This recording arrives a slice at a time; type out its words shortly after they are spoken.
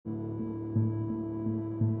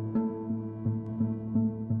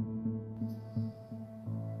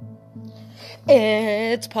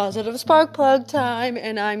It's Positive Spark Plug time,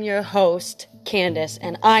 and I'm your host, Candace,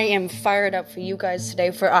 and I am fired up for you guys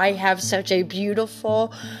today, for I have such a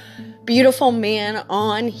beautiful man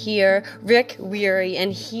on here, Rick Weary,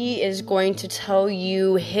 and he is going to tell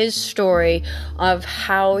you his story of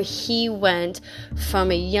how he went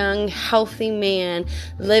from a young, healthy man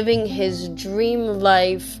living his dream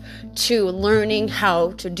life to learning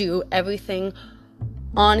how to do everything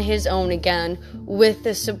on his own again with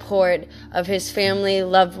the support of his family,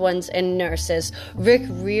 loved ones, and nurses. Rick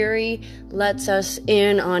Weary lets us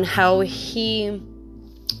in on how he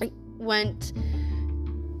went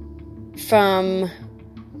from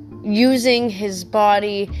using his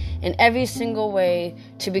body in every single way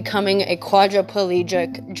to becoming a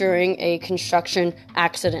quadriplegic during a construction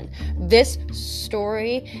accident. This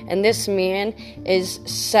story and this man is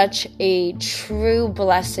such a true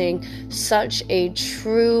blessing, such a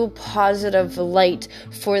true positive light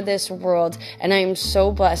for this world, and I am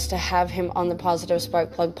so blessed to have him on the Positive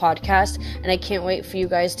Spark Plug podcast, and I can't wait for you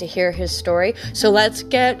guys to hear his story. So let's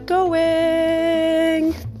get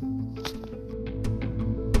going.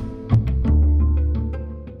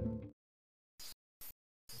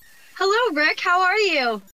 Hello, Rick. How are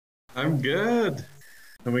you? I'm good.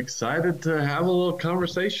 I'm excited to have a little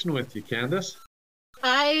conversation with you, Candace.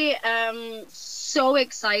 I am so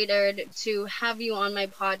excited to have you on my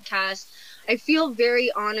podcast. I feel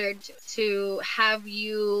very honored to have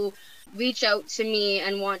you reach out to me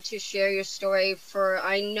and want to share your story, for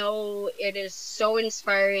I know it is so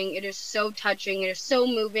inspiring, it is so touching, it is so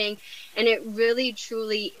moving, and it really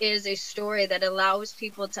truly is a story that allows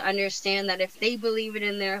people to understand that if they believe it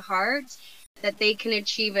in their hearts, that they can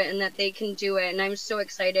achieve it and that they can do it. And I'm so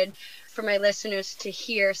excited for my listeners to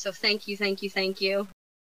hear. So thank you.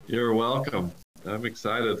 You're welcome. I'm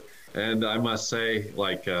excited. And I must say,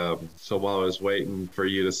 so while I was waiting for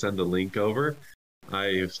you to send the link over,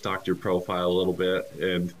 I stalked your profile a little bit,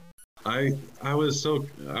 and I was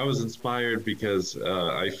inspired because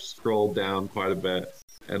I scrolled down quite a bit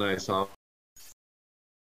and I saw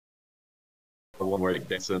one where you're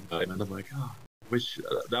dancing, and I'm like, oh, it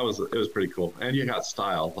was pretty cool. And you got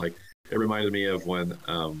style. Like, it reminded me of when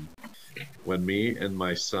me and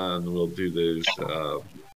my son will do these.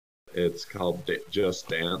 It's called Just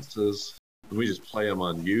Dances. We just play them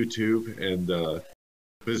on YouTube, and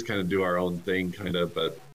we just kind of do our own thing, kind of.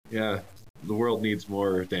 But yeah, the world needs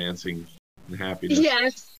more dancing and happiness.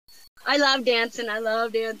 Yes, I love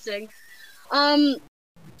dancing.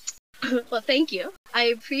 Well, thank you. I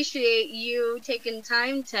appreciate you taking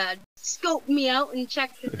time to scope me out and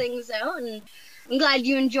check the things out, and I'm glad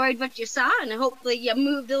you enjoyed what you saw, and hopefully you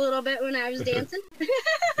moved a little bit when I was dancing.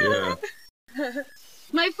 Yeah.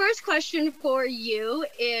 My first question for you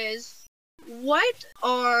is, what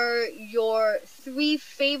are your 3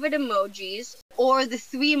 favorite emojis, or the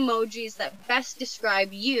 3 emojis that best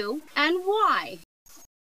describe you, and why?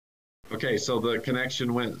 Okay, so the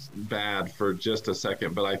connection went bad for just a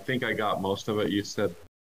second, but I think I got most of it. You said,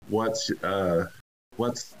 what's the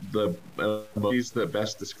emojis that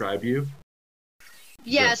best describe you?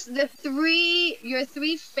 Yes, your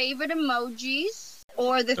 3 favorite emojis,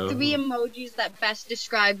 or the 3 emojis that best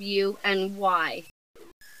describe you, and why?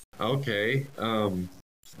 Okay,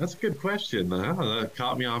 that's a good question. That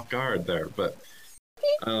caught me off guard there, but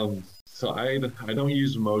so I don't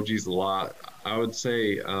use emojis a lot. I would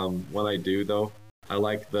say when I do, though, I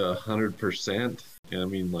like the 100%. I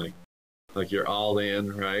mean, like you're all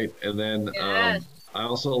in, right? And then Yes. I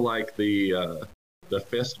also like the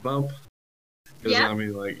fist bump, because Yeah. I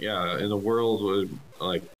mean, in the world with,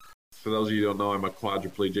 for those of you who don't know, I'm a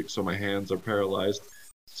quadriplegic, so my hands are paralyzed.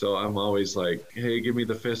 So I'm always like, hey, give me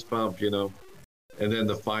the fist bump, And then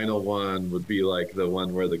the final one would be like the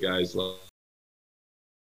one where the guy's like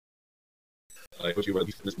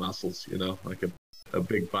his muscles, like a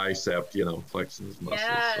big bicep, flexing his muscles.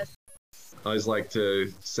 Yes. So I always like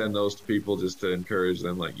to send those to people just to encourage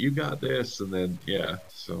them, like, you got this, and then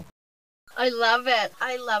so. I love it.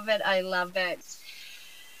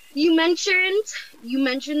 You mentioned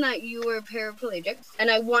that you were paraplegic,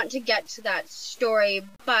 and I want to get to that story,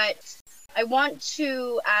 but I want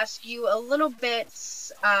to ask you a little bit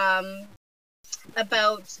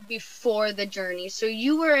about before the journey. So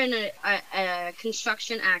you were in a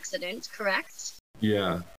construction accident, correct?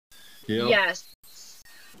 Yeah. Yep. Yes.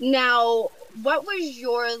 Now, what was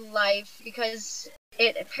your life, because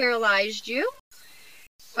it paralyzed you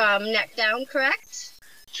from neck down, correct?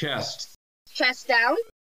 Chest down.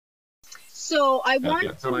 So I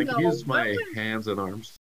want to know. I can use my hands and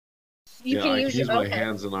arms. I can use my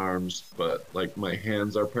hands and arms, but my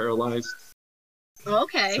hands are paralyzed.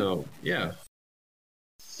 Okay. So yeah.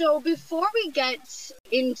 So before we get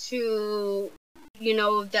into,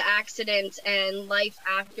 the accident and life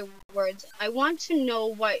afterwards, I want to know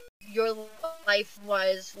what your life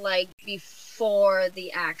was like before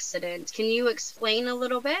the accident. Can you explain a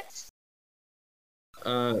little bit?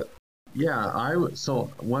 Yeah,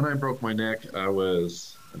 so when I broke my neck, I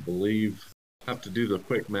believe, have to do the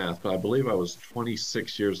quick math, but I believe I was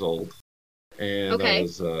 26 years old. And Okay. I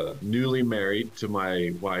was newly married to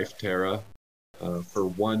my wife, Tara, for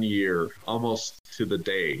 1 year, almost to the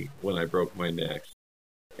day when I broke my neck.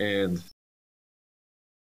 And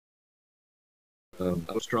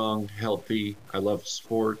I was strong, healthy. I loved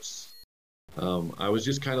sports. I was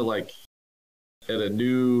just kind of like at a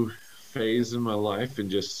new phase in my life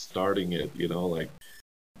and just starting it, like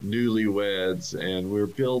newlyweds, and we were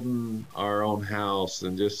building our own house,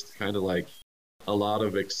 and just kind of like a lot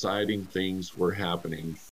of exciting things were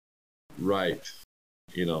happening right,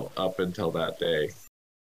 up until that day.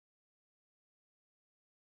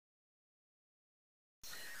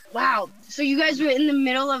 Wow. So you guys were in the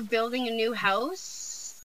middle of building a new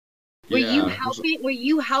house? Were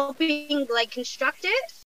you helping like construct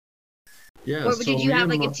it? Yeah. Or so did you have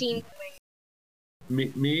like a team?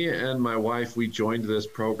 Me and my wife, we joined this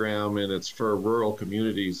program, and it's for rural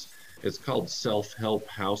communities. It's called self-help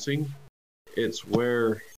housing. It's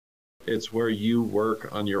where you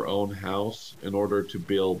work on your own house in order to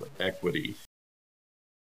build equity.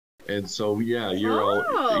 And so, yeah,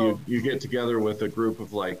 you get together with a group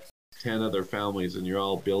of like 10 other families, and you're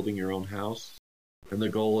all building your own house. And the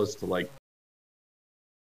goal is to like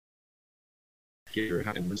get your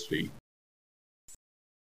house in this fee.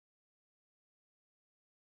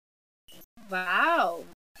 Wow,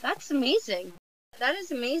 that's amazing. That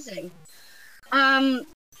is amazing.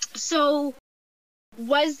 So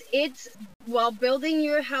was it while building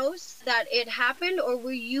your house that it happened, or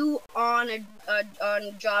were you on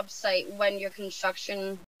a job site when your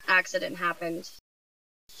construction accident happened?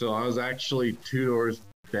 So I was actually 2 doors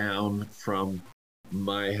down from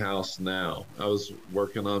my house now. I was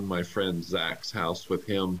working on my friend Zach's house with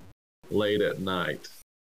him late at night.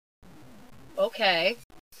 Okay.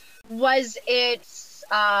 Was it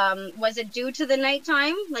due to the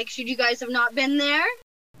nighttime? Like, should you guys have not been there?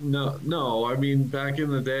 No. I mean, back in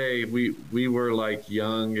the day, we were like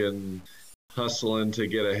young and hustling to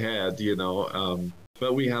get ahead,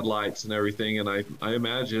 but we had lights and everything. And I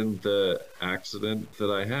imagine the accident that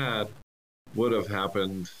I had would have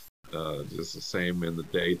happened just the same in the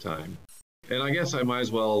daytime. And I guess I might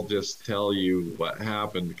as well just tell you what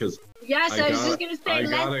happened, because yes, I was just gonna say, I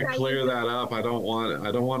gotta clear that up. I don't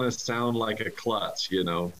want to sound like a klutz,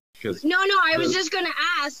 because no, I was just gonna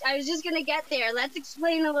ask. I was just gonna get there. Let's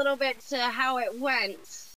explain a little bit to how it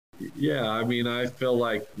went. Yeah, I mean, I feel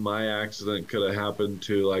like my accident could have happened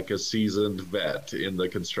to like a seasoned vet in the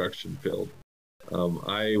construction field.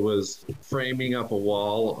 I was framing up a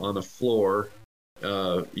wall on a floor.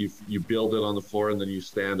 You build it on the floor and then you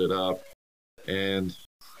stand it up. And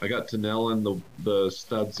I got to nailing the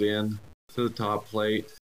studs in to the top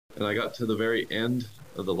plate, and I got to the very end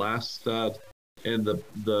of the last stud, and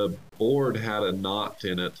the board had a knot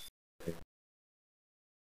in it.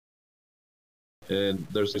 And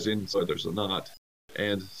there's a knot.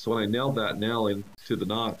 And so when I nailed that nail into the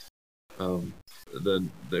knot,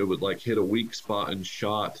 then they would like hit a weak spot and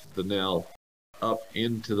shot the nail up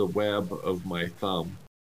into the web of my thumb.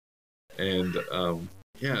 And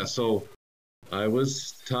so I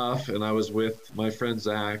was tough, and I was with my friend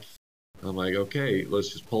Zach. I'm like, okay, let's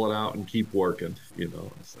just pull it out and keep working.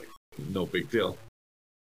 It's like no big deal.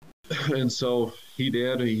 And so he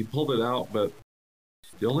did. He pulled it out, but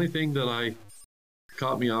the only thing that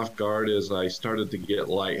caught me off guard is I started to get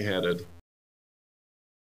lightheaded.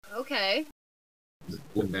 Okay.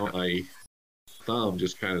 My thumb,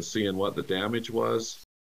 just kind of seeing what the damage was.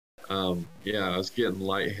 I was getting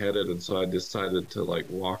lightheaded, and so I decided to like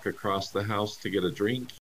walk across the house to get a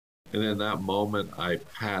drink. And in that moment, I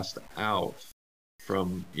passed out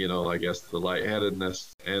from, I guess the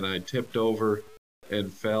lightheadedness, and I tipped over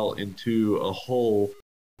and fell into a hole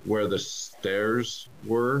where the stairs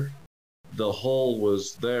were. The hole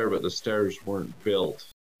was there, but the stairs weren't built.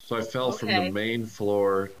 So I fell from the main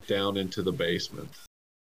floor down into the basement.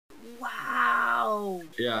 Wow.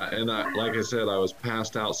 Yeah, and like I said, I was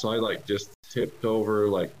passed out, so I like just tipped over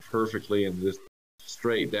like perfectly and just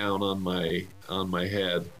straight down on my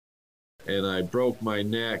head. And I broke my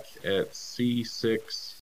neck at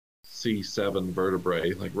C6, C7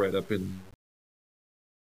 vertebrae, like right up in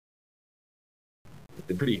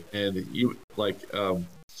pretty. And you like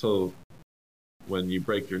so when you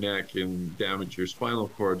break your neck and damage your spinal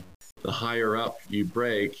cord, the higher up you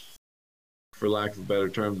break for lack of a better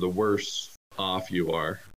term, the worse off you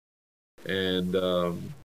are. And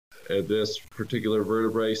at this particular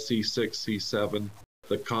vertebrae, C6, C7,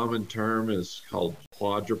 the common term is called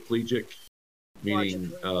quadriplegic,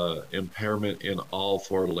 meaning impairment in all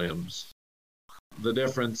four limbs. The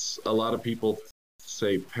difference, a lot of people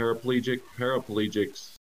say paraplegic.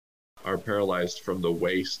 Paraplegics are paralyzed from the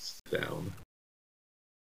waist down.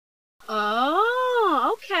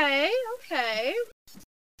 Oh, okay.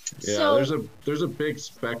 Yeah, so, there's a big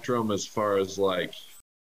spectrum as far as like,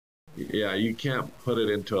 yeah, you can't put it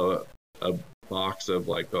into a box of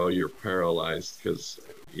like, oh, you're paralyzed, because,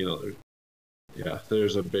 you know, yeah,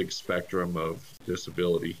 there's a big spectrum of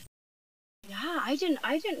disability. Yeah, I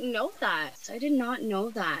didn't know that. I did not know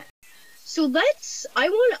that. So I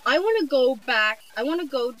want to go back. I want to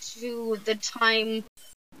go to the time.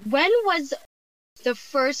 When was the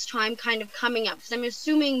first time kind of coming up? Because I'm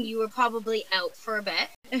assuming you were probably out for a bit,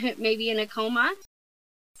 maybe in a coma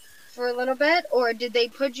for a little bit, or did they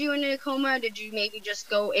put you in a coma? Or did you maybe just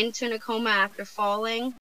go into a coma after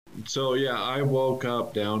falling? So yeah, I woke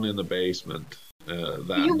up down in the basement that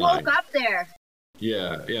night. You woke up there?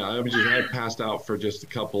 Yeah. I passed out for just a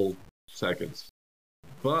couple seconds,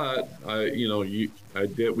 but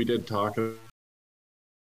we did talk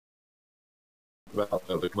about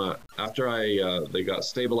the coma. After they got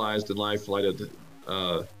stabilized and life flighted.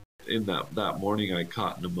 In that morning, I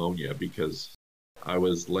caught pneumonia because I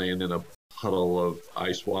was laying in a puddle of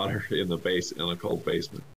ice water in a cold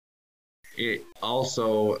basement. It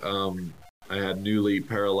also, I had newly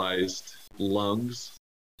paralyzed lungs,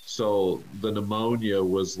 so the pneumonia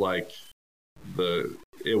was like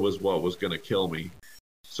it was what was going to kill me.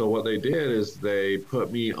 So what they did is they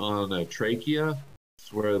put me on a trachea,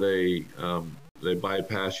 where they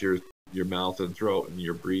bypass your mouth and throat, and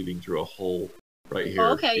you're breathing through a hole right here.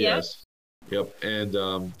 Okay. Yes. Yep.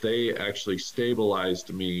 And they actually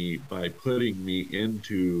stabilized me by putting me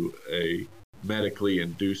into a medically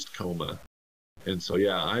induced coma. And so,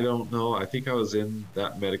 yeah, I don't know. I think I was in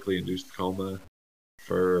that medically induced coma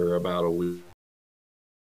for about a week.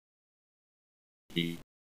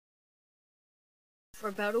 For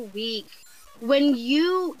about a week.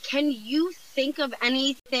 Can you think of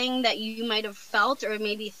anything that you might have felt or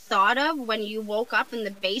maybe thought of when you woke up in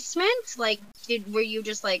the basement? Like, were you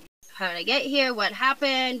just like, how did I get here? What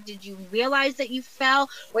happened? Did you realize that you fell?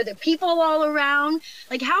 Were there people all around?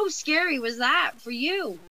 Like, how scary was that for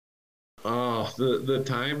you? Oh, the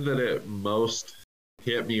time that it most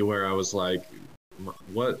hit me, where I was like,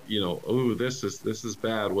 what, oh, this is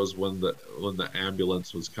bad, was when the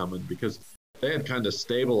ambulance was coming, because they had kind of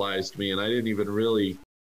stabilized me, and I didn't even really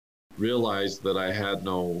realize that I had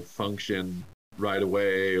no function right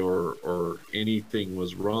away or anything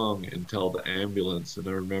was wrong until the ambulance. And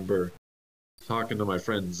I remember talking to my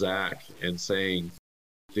friend Zach and saying,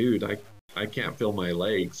 dude, I can't feel my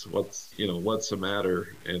legs. What's the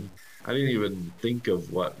matter? And I didn't even think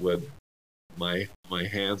of what would my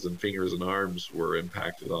hands and fingers and arms were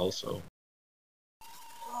impacted also.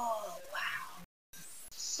 Oh, wow.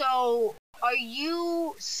 So are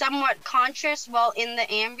you somewhat conscious while in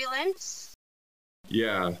the ambulance?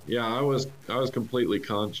 Yeah, I was completely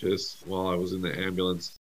conscious while I was in the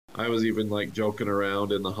ambulance. I was even like joking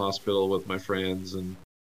around in the hospital with my friends, and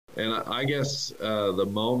I guess the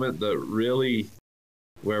moment that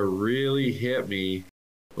really hit me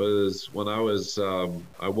was when I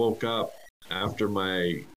woke up after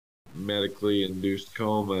my medically induced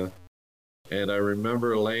coma, and I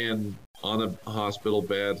remember laying on a hospital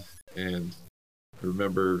bed, and I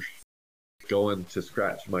remember going to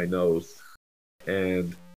scratch my nose,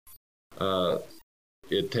 and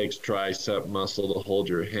it takes tricep muscle to hold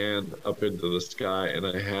your hand up into the sky, and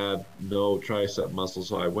I had no tricep muscle,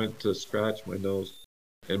 so I went to scratch my nose,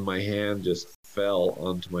 and my hand just fell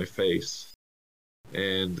onto my face,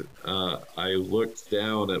 and I looked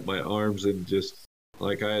down at my arms, and just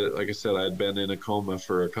like I said, I'd been in a coma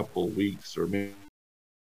for a couple of weeks, or maybe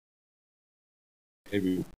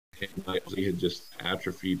he had just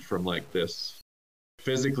atrophied from like this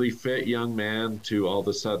physically fit young man to all of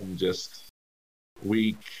a sudden just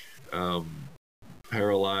weak,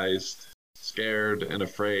 paralyzed, scared and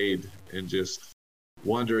afraid, and just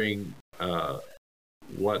wondering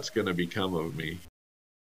what's going to become of me.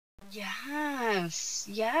 Yes.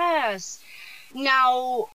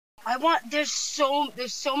 Now, there's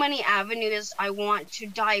so many avenues I want to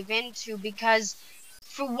dive into, because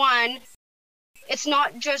for one, it's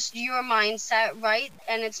not just your mindset, right?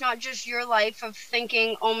 And it's not just your life of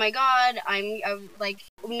thinking, oh my God, I'm like,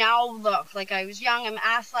 now look, like I was young, I'm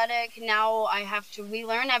athletic, now I have to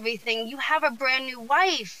relearn everything. You have a brand new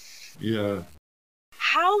wife. Yeah.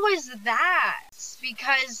 how was that?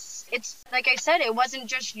 Because it's like I said, it wasn't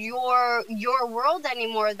just your world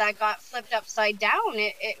anymore that got flipped upside down.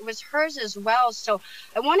 It was hers as well. So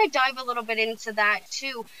I want to dive a little bit into that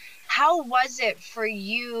too. How was it for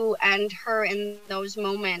you and her in those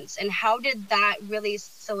moments, and how did that really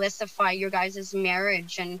solidify your guys'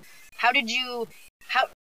 marriage? And how did you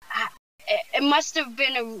it must have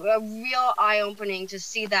been a real eye-opening to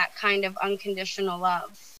see that kind of unconditional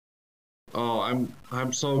love. Oh,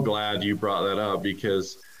 I'm so glad you brought that up,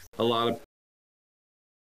 because a lot of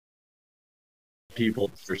people,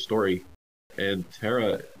 their story, and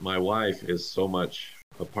Tara, my wife, is so much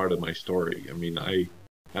a part of my story. I mean, I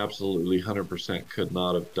absolutely 100% could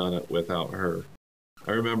not have done it without her.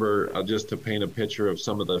 I remember, just to paint a picture of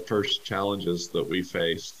some of the first challenges that we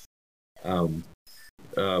faced.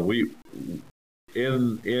 We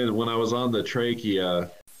when I was on the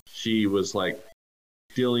trachea, she was like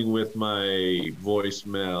dealing with my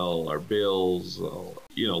voicemail, our bills.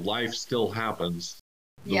 Life still happens.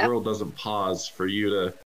 The world doesn't pause for you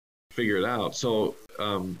to figure it out. So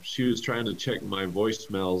she was trying to check my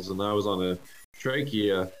voicemails, and I was on a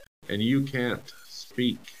trachea, and you can't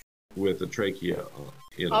speak with a trachea.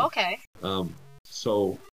 Okay.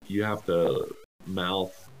 So you have to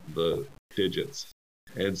mouth the digits.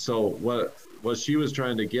 And so what she was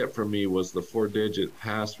trying to get from me was the 4-digit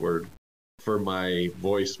password for my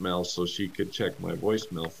voicemail, so she could check my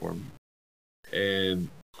voicemail for me. And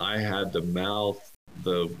I had to mouth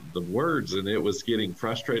the words, and it was getting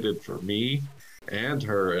frustrated for me and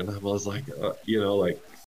her. And I was like,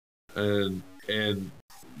 and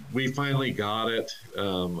we finally got it.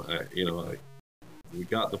 We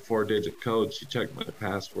got the 4-digit code. She checked my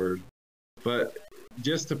password. But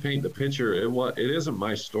just to paint the picture, it isn't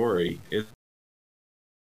my story.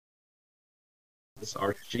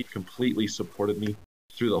 She completely supported me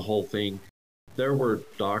through the whole thing. There were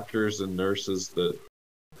doctors and nurses that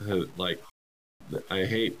had, I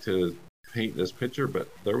hate to paint this picture, but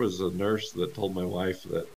there was a nurse that told my wife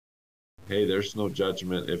that, hey, there's no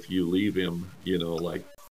judgment if you leave him. A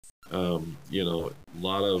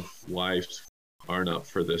lot of wives aren't up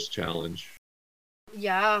for this challenge.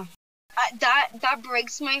 Yeah. That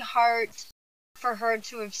breaks my heart for her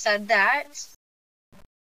to have said that.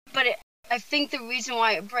 But I think the reason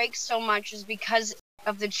why it breaks so much is because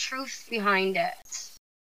of the truth behind it.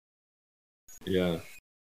 Yeah.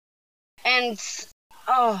 And,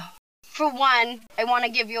 for one, I want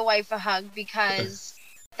to give your wife a hug, because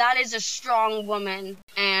that is a strong woman,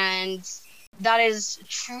 and that is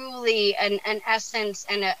truly an essence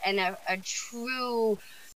and a true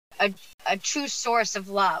source of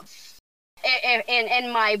love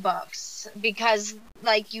in my books. Because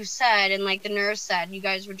like you said, and like the nurse said, you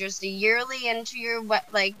guys were just a yearly into your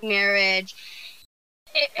marriage.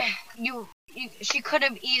 She could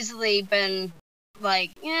have easily been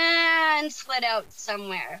and slid out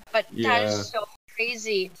somewhere, but that is so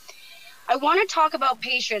crazy. I want to talk about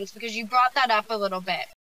patience, because you brought that up a little bit.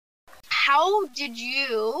 How did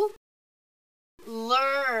you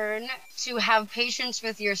learn to have patience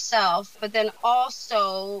with yourself, but then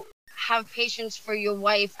also have patience for your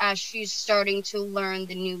wife as she's starting to learn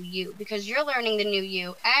the new you? Because you're learning the new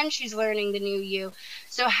you and she's learning the new you.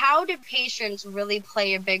 So how did patience really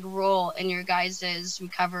play a big role in your guys'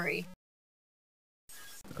 recovery?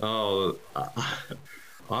 Oh,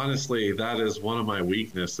 honestly, that is one of my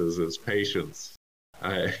weaknesses, is patience.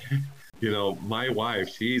 My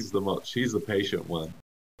wife, she's the patient one.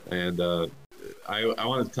 And I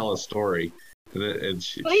want to tell a story, and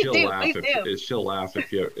she'll laugh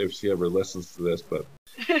if she ever listens to this. But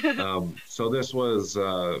so this was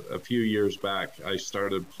a few years back. I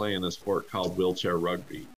started playing a sport called wheelchair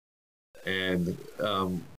rugby, and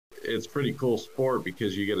it's a pretty cool sport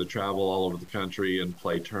because you get to travel all over the country and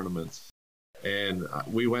play tournaments. And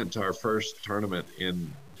we went to our first tournament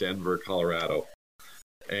in Denver, Colorado,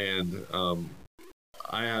 and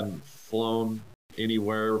I hadn't flown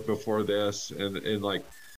anywhere before this, and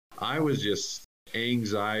I was just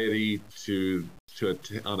anxiety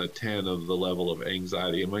on a 10 of the level of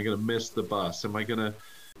anxiety. Am I going to miss the bus? Am I going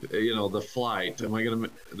to, the flight?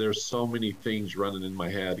 There's so many things running in my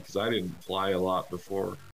head, because I didn't fly a lot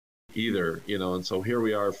before either, and so here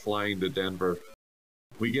we are flying to Denver.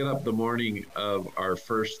 We get up the morning of our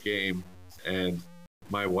first game, and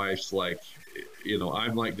my wife's I'm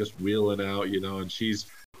just wheeling out, and she's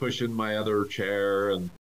pushing my other chair, and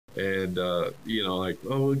oh,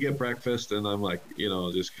 we'll get breakfast, and I'm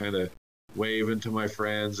just kind of waving to my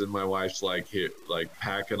friends, and my wife's here,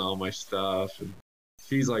 packing all my stuff, and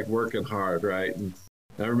she's working hard, right? And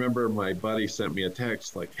I remember my buddy sent me a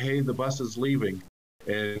text hey, the bus is leaving.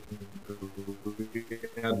 and we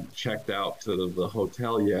hadn't checked out to the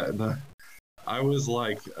hotel yet. And I was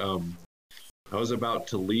like, I was about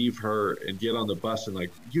to leave her and get on the bus and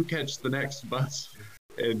like, you catch the next bus.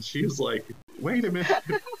 And she was like, wait a minute.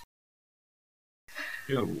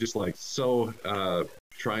 Just like so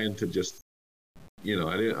trying to just,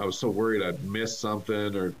 I was so worried I'd miss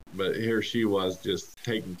something but here she was just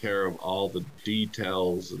taking care of all the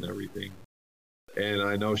details and everything. And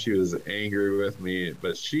I know she was angry with me,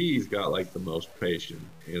 but she's got like the most patience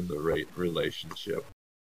in the relationship.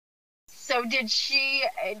 So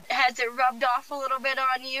has it rubbed off a little bit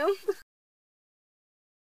on you?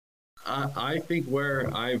 I think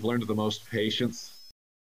where I've learned the most patience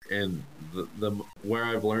and the where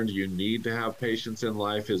I've learned you need to have patience in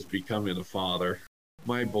life is becoming a father.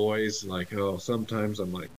 My boys, like, sometimes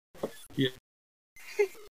I'm like, yeah,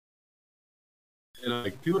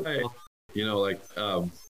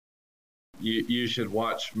 you should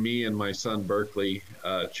watch me and my son Berkeley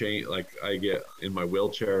change. Like I get in my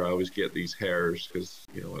wheelchair, I always get these hairs because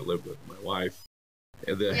I live with my wife,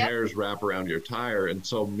 and the hairs wrap around your tire, and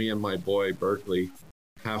so me and my boy Berkeley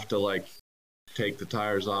have to like take the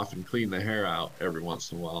tires off and clean the hair out every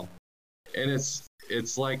once in a while, and it's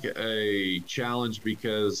like a challenge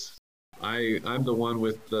because I'm the one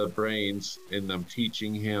with the brains and I'm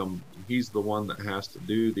teaching him. He's the one that has to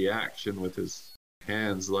do the action with his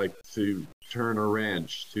hands, like to turn a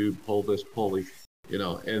wrench, to pull this pulley,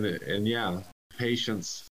 and yeah,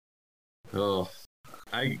 patience. Oh,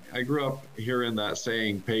 I grew up hearing that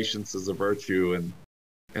saying, patience is a virtue,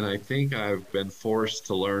 and I think I've been forced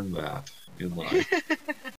to learn that in life.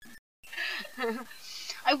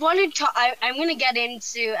 I'm gonna get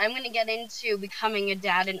into becoming a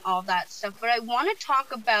dad and all that stuff, but I want to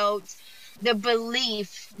talk about the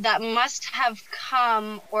belief that must have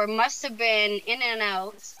come or must have been in and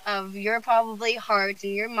out of your probably heart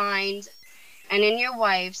and your mind and in your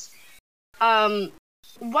wife's.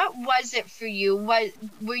 What was it for you?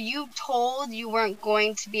 Were you told you weren't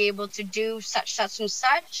going to be able to do such and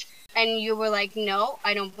such, and you were like, no,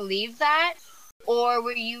 I don't believe that? Or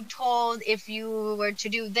were you told if you were to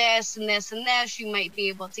do this and this and this, you might be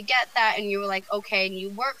able to get that, and you were like, okay, and you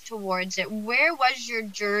worked towards it? Where was your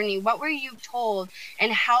journey? What were you told?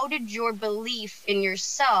 And how did your belief in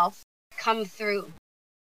yourself come through?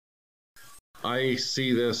 I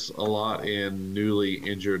see this a lot in newly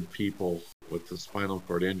injured people with the spinal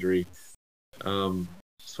cord injury.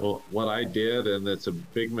 So what I did, and it's a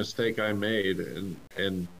big mistake I made,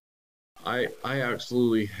 and I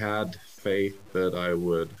absolutely had faith that I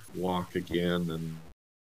would walk again, and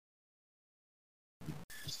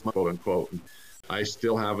quote unquote. I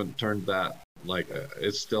still haven't turned that,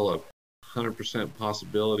 it's still a 100%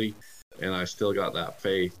 possibility, and I still got that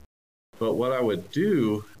faith. But what I would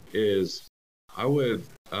do is I would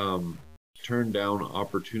turn down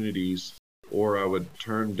opportunities, or I would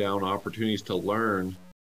turn down opportunities to learn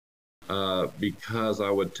because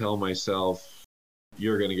I would tell myself,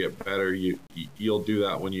 you're going to get better. You'll do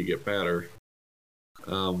that when you get better.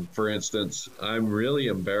 For instance, I'm really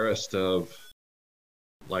embarrassed of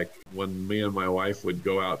like when me and my wife would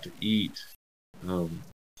go out to eat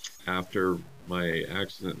after my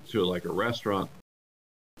accident to like a restaurant.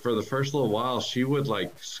 For the first little while, she would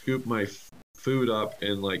like scoop my food up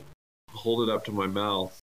and like hold it up to my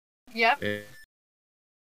mouth. Yep.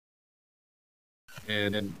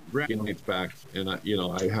 And regulates back, and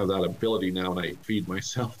I have that ability now, and I feed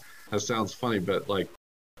myself. That sounds funny, but like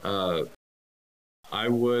I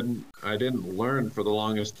didn't learn for the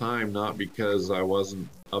longest time, not because I wasn't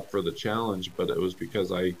up for the challenge, but it was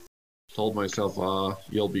because I told myself,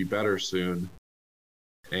 you'll be better soon,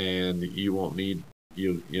 and you won't need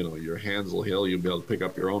your hands will heal, you'll be able to pick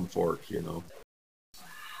up your own fork. I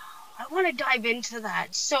want to dive into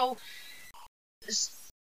that. So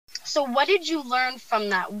what did you learn from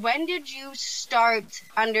that? When did you start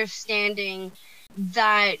understanding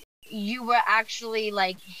that you were actually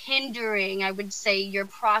like hindering, I would say, your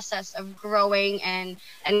process of growing and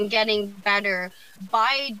getting better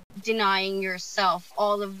by denying yourself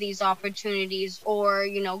all of these opportunities, or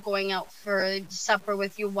going out for supper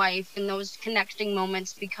with your wife and those connecting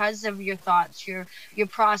moments because of your thoughts, your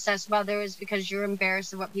process, whether it's because you're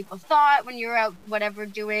embarrassed of what people thought when you're out whatever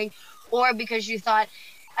doing, or because you thought,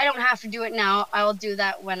 I don't have to do it now, I'll do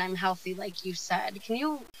that when I'm healthy, like you said. Can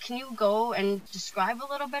you go and describe a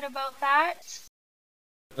little bit about that?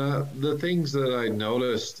 The things that I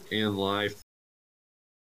noticed in life,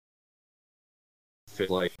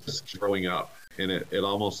 like growing up, and it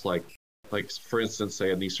almost like for instance,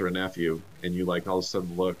 say a niece or a nephew, and you like all of a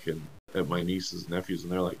sudden look at my nieces and nephews,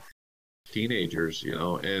 and they're like teenagers,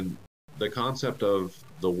 and the concept of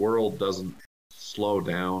the world doesn't slow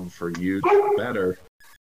down for you to get better.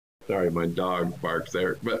 Sorry, my dog barked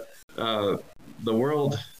there, but the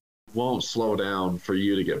world won't slow down for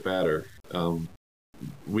you to get better.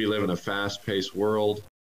 We live in a fast-paced world,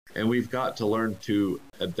 and we've got to learn to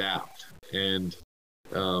adapt. And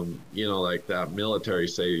like that military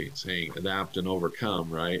saying, adapt and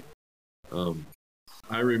overcome, right?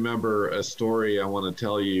 I remember a story I want to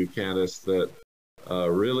tell you, Candace, that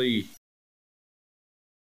really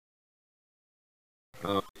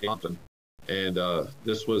happened. And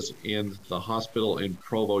this was in the hospital in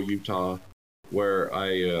Provo, Utah, where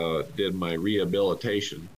I did my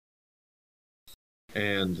rehabilitation.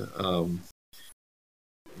 And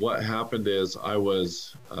what happened is I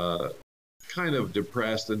was kind of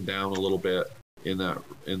depressed and down a little bit in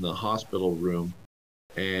the hospital room,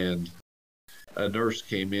 and a nurse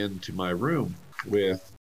came into my room with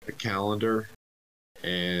a calendar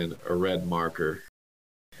and a red marker.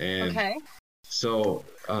 And Okay. so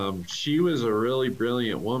she was a really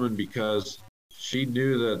brilliant woman, because she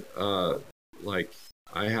knew that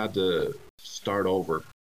I had to start over,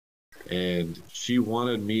 and she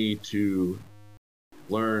wanted me to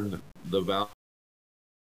learn the value.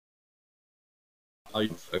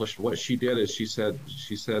 What she did is she said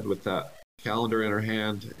with that calendar in her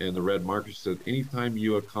hand and the red marker, she said, anytime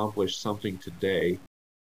you accomplish something today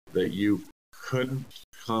that you couldn't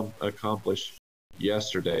accomplish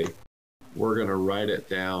yesterday, we're going to write it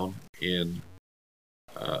down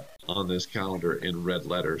on this calendar in red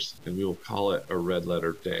letters, and we will call it a red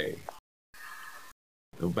letter day.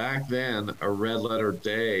 And back then, a red letter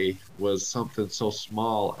day was something so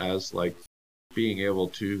small as like being able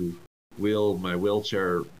to wheel my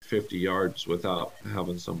wheelchair 50 yards without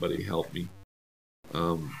having somebody help me.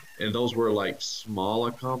 And those were like small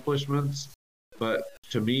accomplishments, but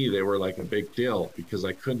to me, they were like a big deal because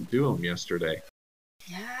I couldn't do them yesterday.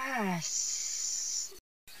 Yes.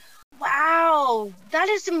 Wow. That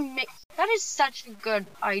is such a good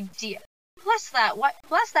idea. Bless that.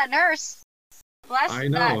 Bless that nurse. Bless I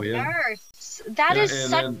know, that yeah. nurse. That Yeah,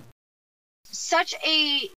 is such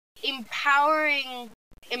a empowering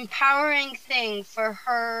thing for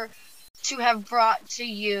her to have brought to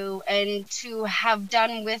you and to have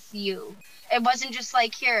done with you. It wasn't just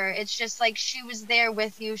like here. It's just like she was there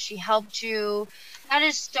with you. She helped you. That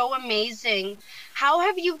is so amazing. How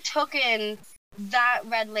have you taken that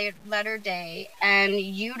red letter day and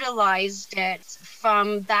utilized it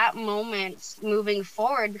from that moment moving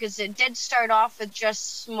forward? Because it did start off with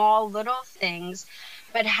just small little things,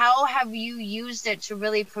 but how have you used it to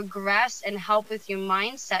really progress and help with your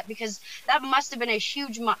mindset? Because that must have been a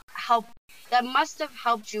huge help. That must have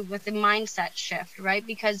helped you with the mindset shift, right?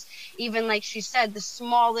 Because even like she said, the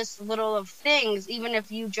smallest little of things, even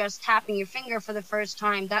if you just tapping your finger for the first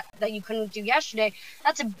time that you couldn't do yesterday,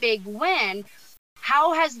 that's a big win.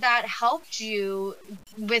 How has that helped you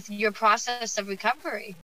with your process of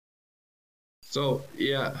recovery? So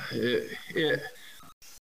yeah,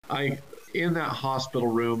 in that hospital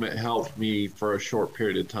room, it helped me for a short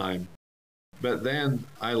period of time. But then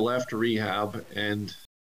I left rehab and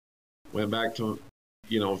went back to,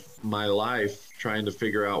 my life, trying to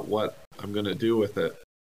figure out what I'm going to do with it.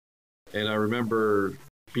 And I remember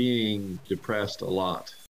being depressed a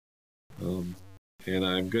lot. And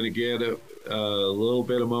I'm going to get a little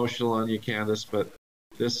bit emotional on you, Candace, but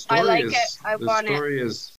this story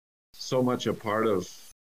is so much a part of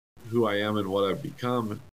who I am and what I've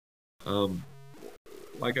become.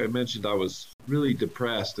 Like I mentioned, I was really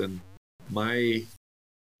depressed, and my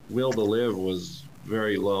will to live was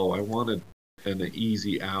very low. I wanted an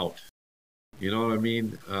easy out. You know what I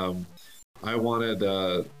mean? I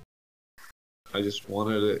just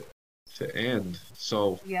wanted it to end.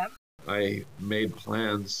 So Yep. I made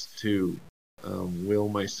plans to wheel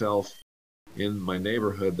myself in my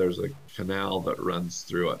neighborhood. There's a canal that runs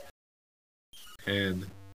through it. And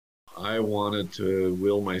I wanted to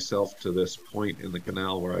wheel myself to this point in the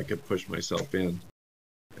canal where I could push myself in.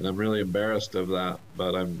 And I'm really embarrassed of that,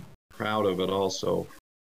 but I'm proud of it also.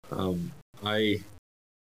 I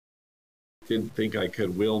didn't think I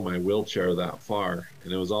could wheel my wheelchair that far.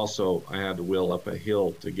 And it was also, I had to wheel up a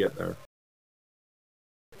hill to get there.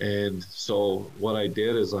 And so what I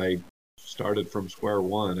did is I started from square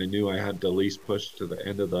one. I knew I had to at least push to the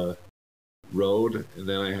end of the road, and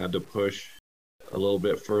then I had to push a little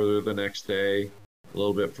bit further the next day, a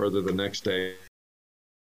little bit further the next day.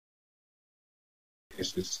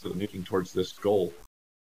 It's just looking towards this goal.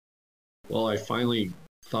 Well, I finally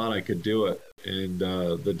thought I could do it, and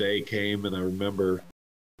the day came, and I remember,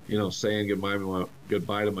 saying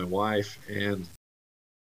goodbye to my wife, and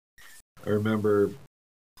I remember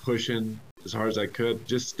pushing as hard as I could,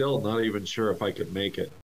 just still not even sure if I could make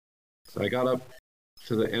it. So I got up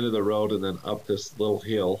to the end of the road and then up this little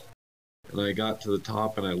hill, and I got to the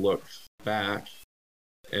top and I looked back,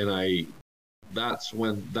 and that's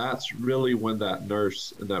really when that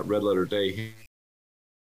nurse and that red letter day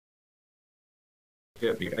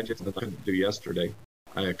hit me. I just couldn't do yesterday.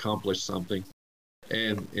 I accomplished something,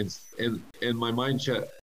 and in my mindset,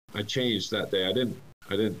 I changed that day. I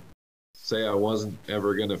didn't say I wasn't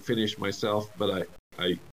ever going to finish myself, but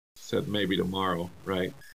I said maybe tomorrow,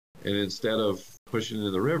 right? And instead of pushing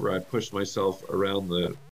in the river, I pushed myself around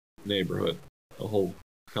the neighborhood, a whole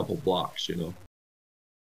couple blocks, you know.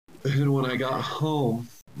 And when I got home,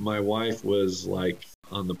 my wife was like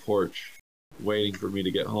on the porch waiting for me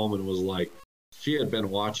to get home, and was like, she had been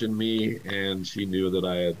watching me and she knew that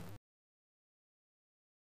I had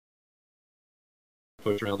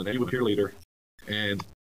pushed around the neighborhood cheerleader. And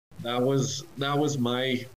that was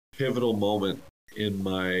my pivotal moment in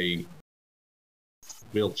my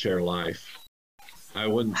wheelchair life. I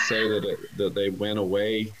wouldn't say that they went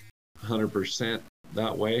away 100%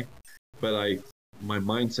 that way, but my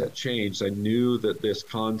mindset changed. I knew that this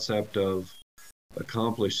concept of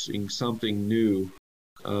accomplishing something new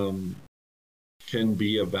can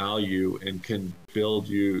be a value and can build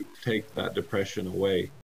you, take that depression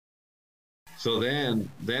away. So then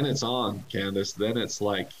it's on, Candace. Then it's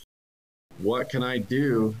like, what can I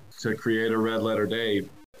do to create a red letter day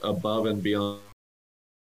above and beyond?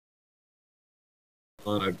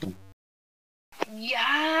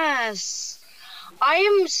 Yes.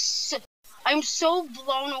 I'm so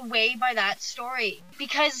blown away by that story,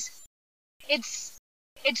 because it's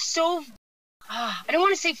so I don't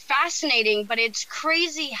want to say fascinating, but it's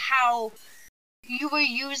crazy how you were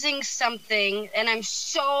using something, and I'm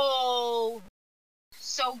so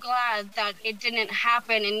glad that it didn't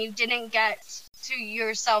happen and you didn't get to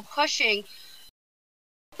yourself pushing.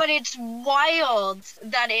 But it's wild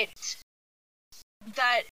that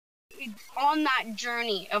on that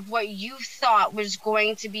journey of what you thought was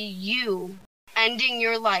going to be you ending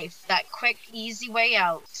your life, that quick, easy way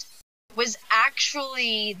out, was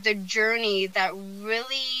actually the journey that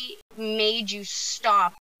really made you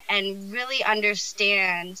stop and really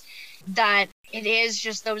understand that it is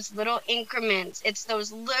just those little increments. It's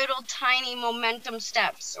those little tiny momentum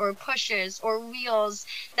steps or pushes or wheels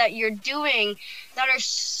that you're doing that are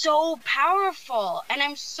so powerful. And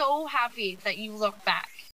I'm so happy that you look back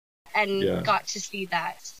and got to see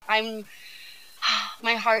that.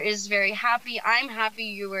 My heart is very happy. I'm happy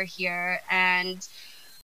you were here, and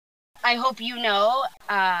I hope you know,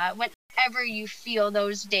 whenever you feel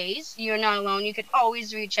those days, you're not alone. You can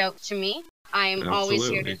always reach out to me. I'm always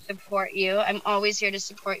here to support you.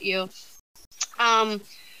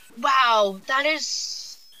 Wow, that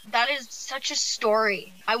is such a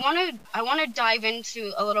story. I want to dive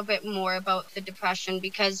into a little bit more about the depression,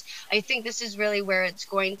 because I think this is really where it's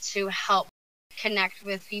going to help connect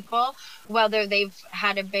with people, whether they've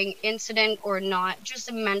had a big incident or not, just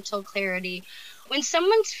a mental clarity. When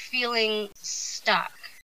someone's feeling stuck,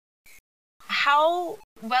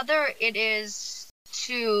 whether it is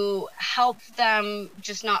to help them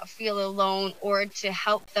just not feel alone, or to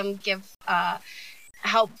help them give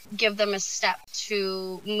them a step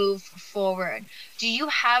to move forward, do you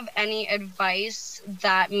have any advice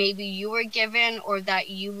that maybe you were given or that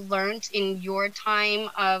you learned in your time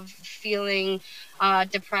of feeling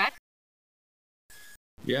depressed?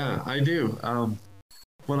 Yeah, I do.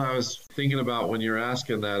 What I was thinking about when you're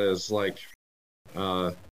asking that is like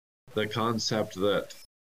the concept that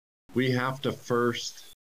we have to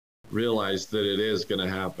first realize that it is going to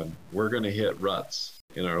happen. We're going to hit ruts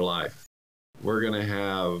in our life. We're going to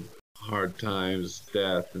have hard times,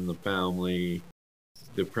 death in the family,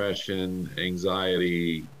 depression,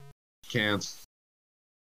 anxiety, cancer,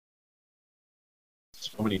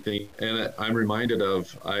 so many things. And I'm reminded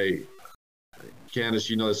of, Candace,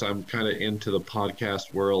 you know this, I'm kind of into the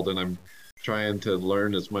podcast world, and I'm trying to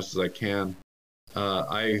learn as much as I can.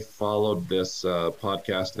 I followed this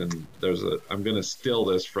podcast, and I'm going to steal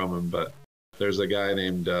this from him, but there's a guy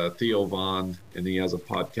named Theo Vaughn, and he has a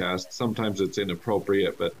podcast. Sometimes it's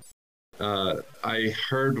inappropriate, but I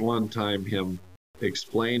heard one time him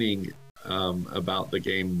explaining about the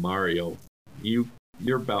game Mario.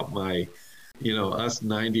 You're about my, us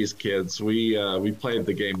 90s kids. We played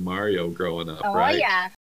the game Mario growing up, right? Oh yeah.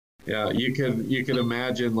 Yeah, you can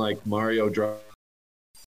imagine like Mario drop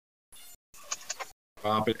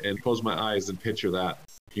it, and close my eyes and picture that.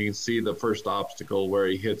 You can see the first obstacle where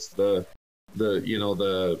he hits the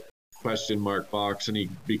question mark box and he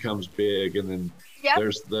becomes big, and then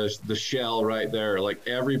Yep. there's the shell right there. Like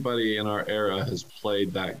everybody in our era has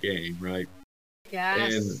played that game, right?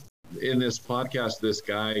 Yes. And in this podcast, this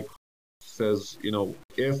guy says, you know,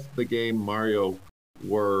 if the game Mario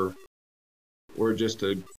were just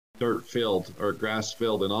a dirt field or grass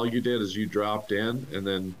field, and all you did is you dropped in and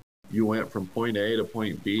then you went from point A to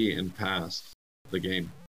point B and passed the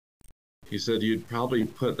game. He said you'd probably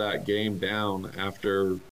put that game down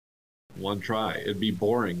after one try. It'd be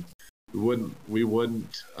boring. It wouldn't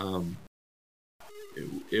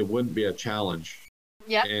be a challenge.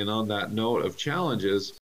 Yep. And on that note of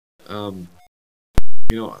challenges, you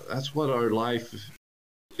know, that's what our life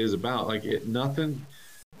is about. Like nothing,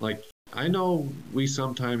 like I know we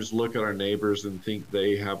sometimes look at our neighbors and think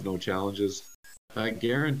they have no challenges. I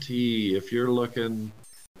guarantee if you're looking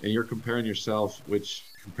and you're comparing yourself, which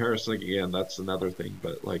comparison again, that's another thing,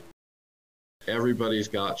 but like everybody's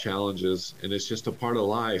got challenges and it's just a part of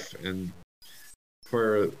life. And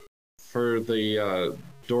for the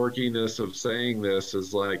dorkiness of saying this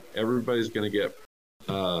is like everybody's going to get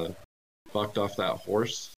bucked off that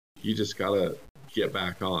horse. You just got to get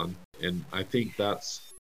back on. And I think that's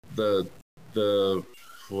the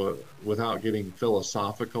without getting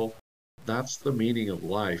philosophical, that's the meaning of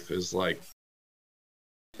life, is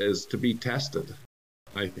to be tested,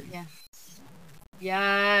 I think. Yeah.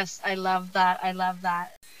 Yes, I love that. I love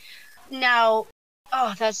that. Now,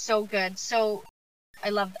 oh, that's so good. So I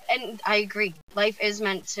love that. And I agree. Life is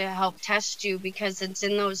meant to help test you, because it's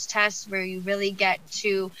in those tests where you really get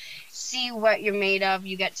to see what you're made of.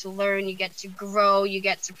 You get to learn, you get to grow, you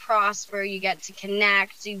get to prosper, you get to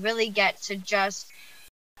connect. You really get to just,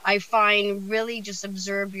 I find, really just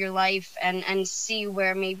observe your life and see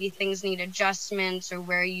where maybe things need adjustments or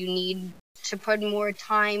where you need to put more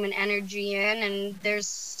time and energy in. And there's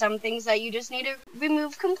some things that you just need to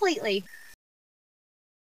remove completely.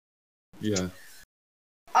 Yeah.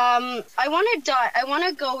 I want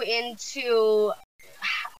to go into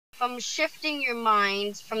from shifting your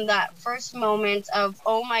mind from that first moment of,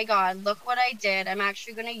 oh my God, look what I did. I'm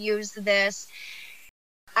actually going to use this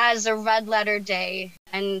as a red letter day.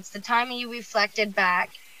 And it's the time you reflected back.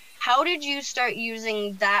 How did you start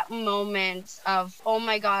using that moment of, oh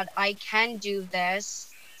my God, I can do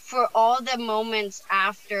this, for all the moments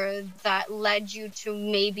after that led you to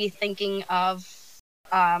maybe thinking of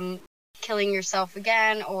killing yourself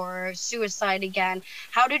again or suicide again?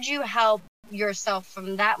 How did you help yourself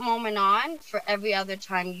from that moment on for every other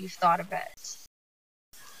time you thought of it?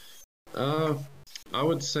 I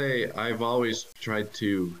would say I've always tried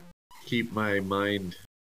to keep my mind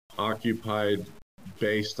occupied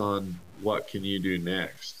based on what can you do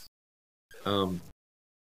next.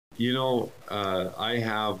 You know, I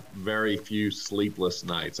have very few sleepless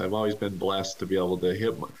nights. I've always been blessed to be able to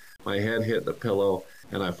hit my head hit the pillow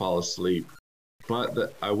and I fall asleep.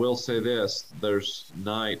 But I will say this, there's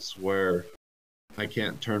nights where I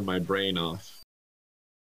can't turn my brain off.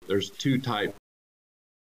 There's two types,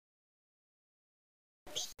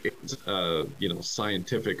 you know,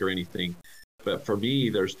 scientific or anything. But for me,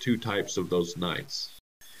 there's two types of those nights.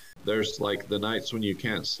 There's like the nights when you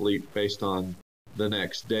can't sleep based on the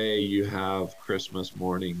next day you have Christmas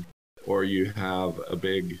morning or you have a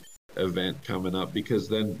big event coming up, because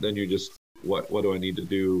then you're just, what do I need to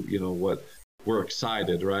do? You know, what, we're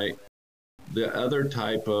excited, right? The other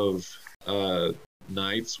type of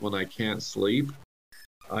nights when I can't sleep,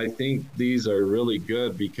 I think these are really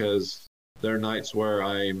good because they're nights where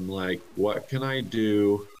I'm like, what can I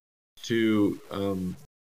do to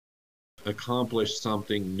accomplish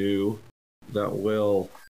something new that will,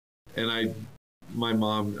 and my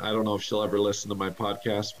mom, I don't know if she'll ever listen to my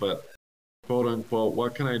podcast, but quote unquote,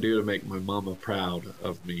 what can I do to make my mama proud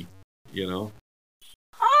of me, you know?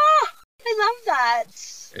 Oh, I love that.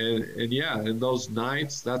 And yeah, in those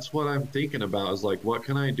nights, that's what I'm thinking about, is like, what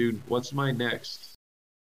can I do? What's my next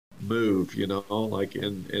move, you know? Like,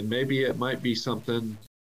 and maybe it might be something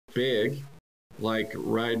big, like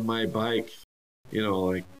ride my bike, you know,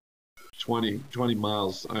 like 20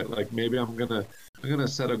 miles. Like maybe I'm gonna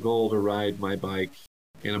set a goal to ride my bike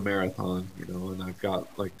in a marathon, you know, and I've got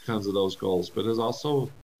like tons of those goals. But there's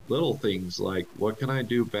also little things like, what can I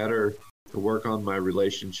do better to work on my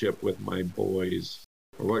relationship with my boys,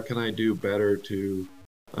 or what can I do better to,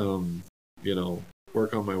 you know,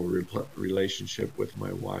 work on my relationship with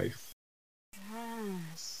my wife.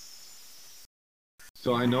 Yes.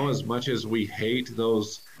 So I know as much as we hate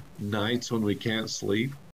those nights when we can't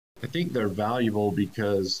sleep, I think they're valuable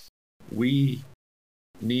because we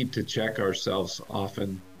need to check ourselves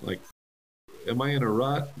often. Like, am I in a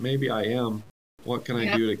rut? Maybe I am. What can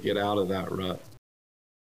I do to get out of that rut?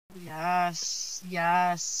 Yes,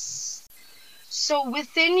 yes. So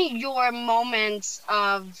within your moments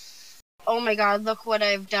of, oh my God, look what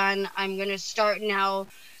I've done. I'm going to start now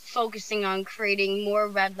focusing on creating more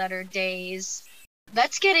red letter days.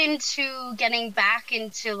 Let's get into getting back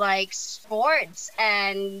into like sports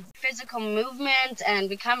and physical movement and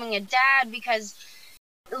becoming a dad, because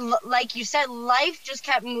like you said, life just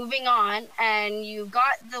kept moving on, and you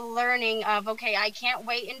got the learning of, okay, I can't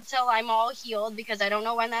wait until I'm all healed because I don't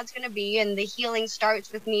know when that's going to be. And the healing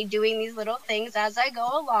starts with me doing these little things as I go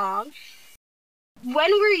along. When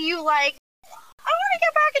were you like, I want to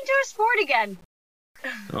get back into a sport again?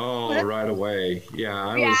 Oh, right away. Yeah,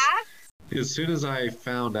 I was, as soon as I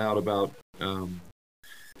found out about,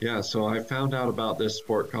 so I found out about this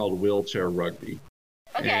sport called wheelchair rugby.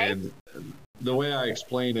 Okay. And the way I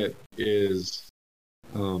explain it is,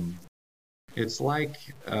 it's like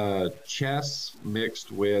chess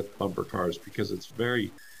mixed with bumper cars, because it's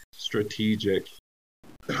very strategic.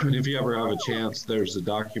 And if you ever have a chance, there's a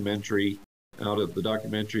documentary out at the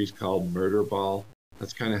documentary is called Murder Ball.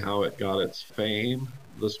 That's kind of how it got its fame,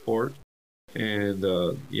 the sport. And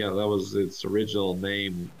that was its original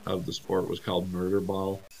name of the sport, was called Murder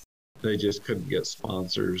Ball. They just couldn't get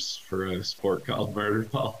sponsors for a sport called Murder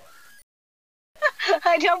Ball.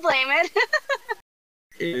 I don't blame it.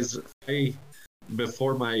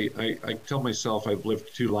 I tell myself I've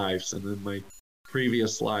lived 2 lives, and in my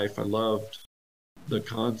previous life I loved the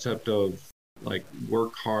concept of like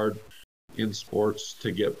work hard in sports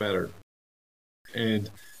to get better. And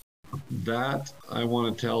that I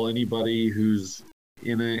want to tell anybody who's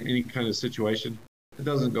in any kind of situation, it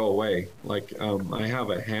doesn't go away. Like I have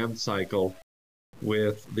a hand cycle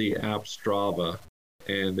with the app Strava,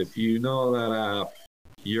 and if you know that app,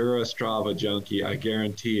 you're a Strava junkie, I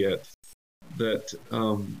guarantee it. That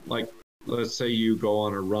like, let's say you go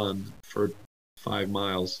on a run for 5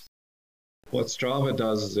 miles. What Strava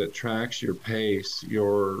does is it tracks your pace,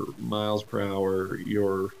 your miles per hour,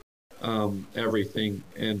 your everything.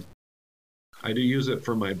 And I do use it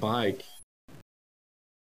for my bike.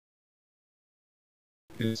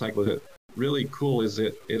 And it's like, what's really cool is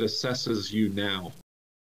it assesses you now,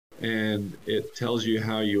 and it tells you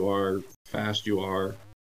how you are, fast you are.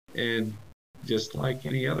 And just like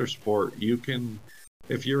any other sport, you can,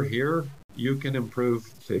 if you're here, you can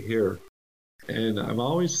improve to here. And I've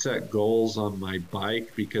always set goals on my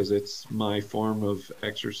bike because it's my form of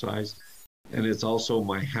exercise, and it's also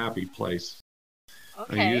my happy place.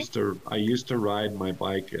 Okay. I used to ride my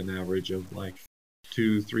bike an average of like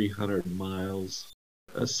 200-300 miles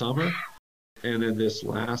a summer, and then this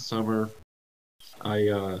last summer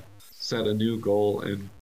I set a new goal, and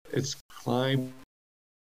it's climb.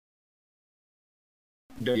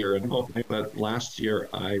 But last year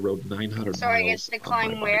I rode 900 Sorry, miles. It's the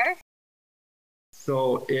climb where?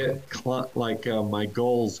 So it my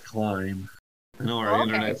goals climb. I know our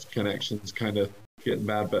internet connection's kind of getting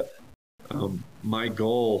bad, but my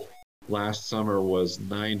goal last summer was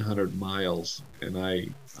 900 miles, and I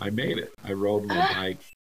made it. I rode my bike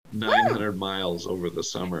 900 miles over the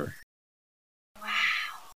summer.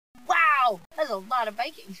 Wow, that's a lot of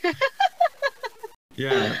biking.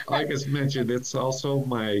 Yeah, like I mentioned, it's also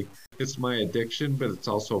my addiction, but it's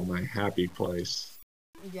also my happy place.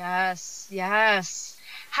 Yes. Has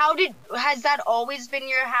that always been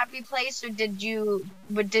your happy place, or did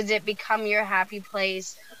it become your happy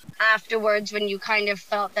place afterwards, when you kind of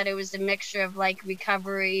felt that it was a mixture of like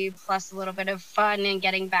recovery plus a little bit of fun and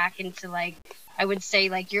getting back into, like, I would say,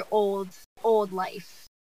 like your old life?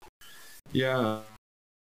 Yeah.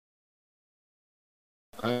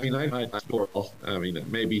 I mean,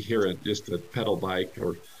 maybe here at just a pedal bike,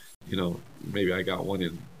 or, maybe I got one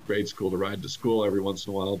in grade school to ride to school every once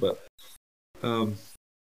in a while. But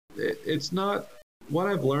it's not, what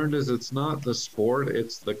I've learned is it's not the sport,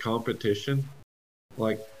 it's the competition.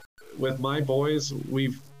 Like with my boys,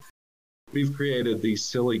 we've created these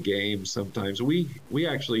silly games sometimes. We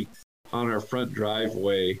actually, on our front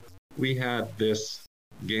driveway, we had this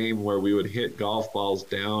game where we would hit golf balls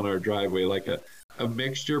down our driveway, like a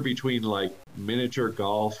mixture between like miniature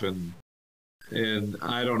golf and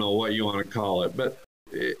I don't know what you want to call it, but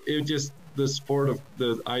it just,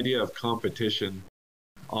 the idea of competition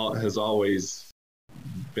has always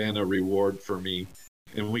been a reward for me.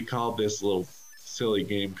 And we called this little silly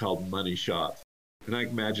game called Money Shot. And I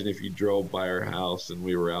can imagine if you drove by our house and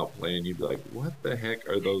we were out playing, you'd be like, what the heck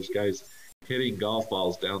are those guys hitting golf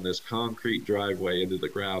balls down this concrete driveway into the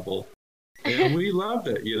gravel? And we loved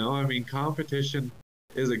it. I mean, competition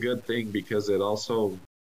is a good thing because it also,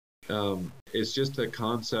 it's just a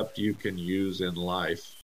concept you can use in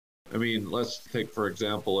life. I mean, let's take, for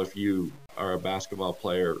example, if you are a basketball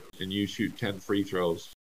player and you shoot 10 free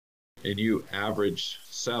throws and you average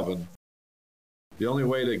 7, the only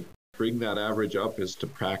way to bring that average up is to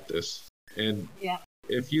practice. And Yeah.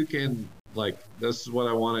 if you can, like, this is what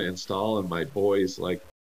I want to install in my boys, like,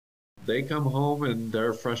 they come home and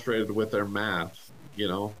they're frustrated with their math, you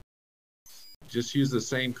know, just use the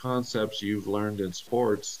same concepts you've learned in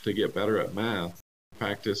sports to get better at math.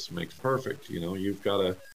 Practice makes perfect. You know, you've got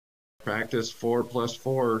to practice 4 plus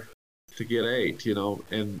 4 to get 8, you know,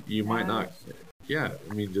 and you might not, I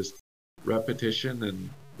mean, just repetition and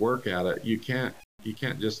work at it. You can't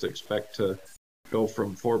just expect to go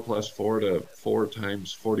from 4 plus 4 to 4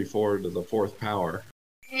 times 44 to the 4th power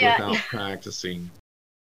without practicing.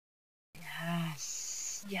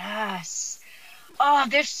 Yes. Oh,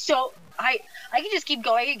 there's so I can just keep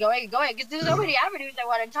going because there's so many avenues I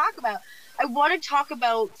want to talk about. I want to talk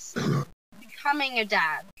about becoming a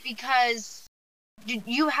dad because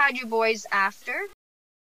you had your boys after,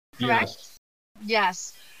 correct?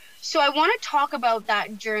 Yes. So I want to talk about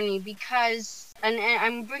that journey because, and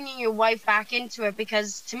I'm bringing your wife back into it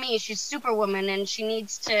because to me she's Superwoman and she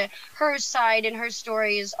needs to, her side and her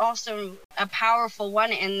story is also a powerful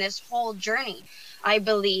one in this whole journey, I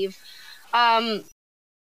believe.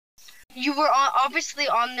 You were obviously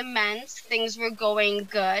on the mend, things were going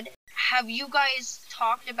good. Have you guys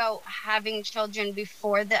talked about having children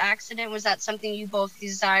before the accident? Was that something you both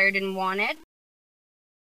desired and wanted?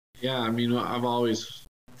 Yeah, I mean, I've always,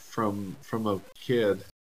 from a kid,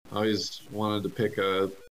 I always wanted to pick a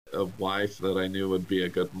wife that I knew would be a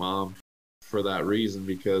good mom for that reason,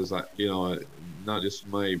 because not just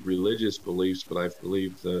my religious beliefs, but I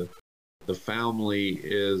believe the family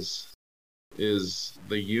is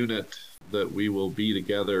the unit that we will be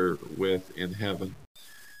together with in heaven.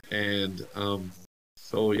 And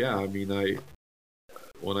so yeah, I mean,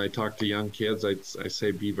 when I talk to young kids, I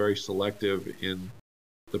say be very selective in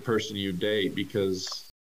the person you date, because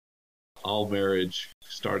all marriage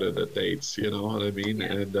started at dates, you know what I mean?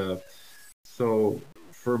 Yeah. And so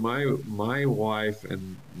for my wife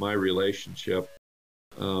and my relationship,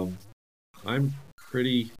 I'm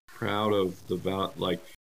pretty proud of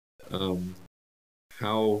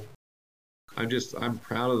how I'm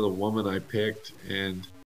proud of the woman I picked, and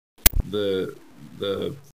the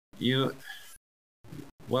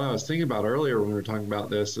what I was thinking about earlier when we were talking about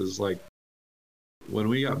this is, like, when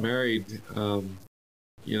we got married,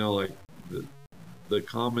 like the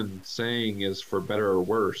common saying is for better or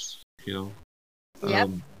worse, you know. Yep.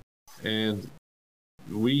 And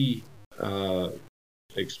we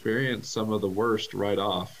experienced some of the worst right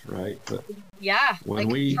off, right? But yeah, when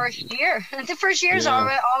like first year. The first year is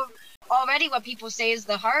already what people say is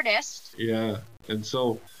the hardest. Yeah, and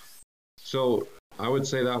so I would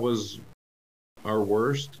say that was our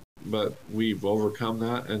worst, but we've overcome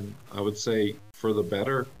that, and I would say for the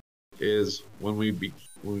better is when we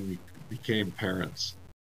became parents.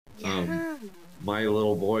 Yeah. My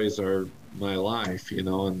little boys are my life, you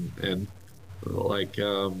know, and like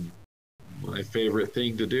my favorite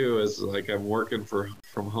thing to do is, like, I'm working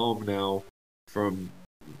from home now from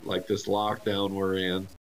like this lockdown we're in,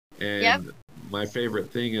 and my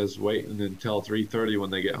favorite thing is waiting until 3:30 when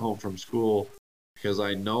they get home from school, because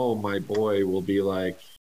I know my boy will be like,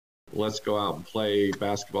 let's go out and play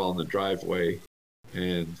basketball in the driveway.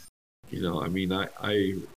 And you know, I mean,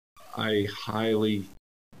 I highly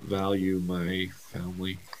value my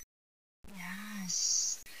family.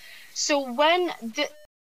 Yes. So when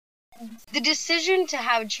the decision to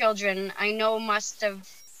have children, I know must have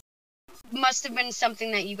been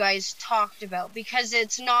something that you guys talked about, because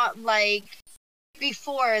it's not like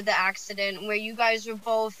before the accident where you guys were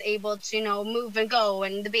both able to, you know, move and go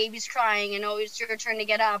and the baby's crying and it's your turn to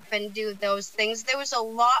get up and do those things. There was a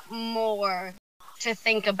lot more to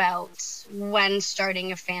think about when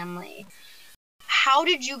starting a family. How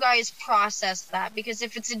did you guys process that? Because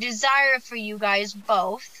if it's a desire for you guys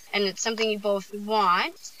both and it's something you both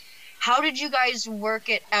want, how did you guys work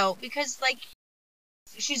it out? Because, like,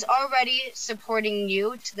 she's already supporting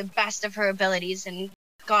you to the best of her abilities, and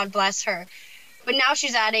God bless her. But now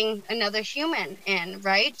she's adding another human in,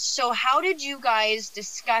 right? So how did you guys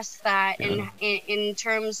discuss that in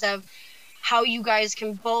terms of how you guys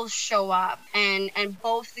can both show up and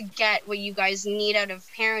both get what you guys need out of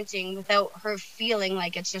parenting without her feeling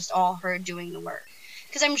like it's just all her doing the work?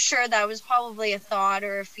 Because I'm sure that was probably a thought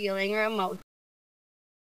or a feeling or emotion.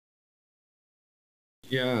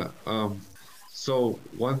 Yeah. So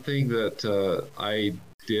one thing that I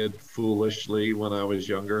did foolishly when I was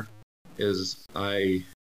younger is I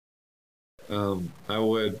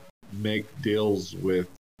would make deals with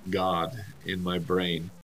God in my brain.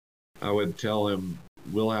 I would tell him,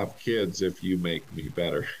 we'll have kids if you make me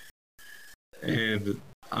better. And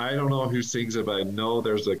I don't know who sings it, but I know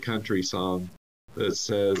there's a country song that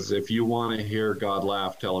says, if you want to hear God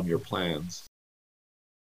laugh, tell him your plans.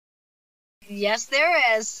 Yes,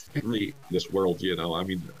 there is. This world, I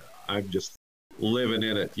mean, I'm just living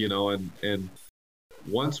in it, and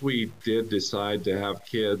once we did decide to have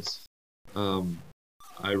kids,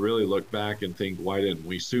 I really look back and think, why didn't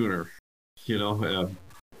we sooner?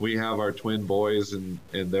 We have our twin boys, and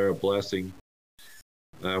they're a blessing.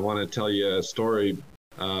 I want to tell you a story.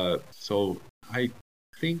 So I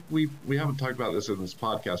think we haven't talked about this in this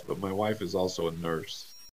podcast, but my wife is also a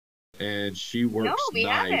nurse, and she works nights.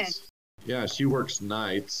 Haven't. Yeah, she works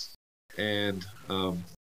nights, and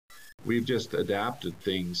we've just adapted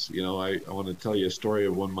things. I want to tell you a story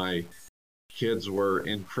of when my kids were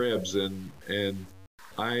in cribs, and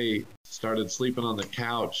I started sleeping on the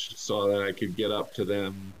couch so that I could get up to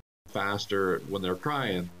them faster when they're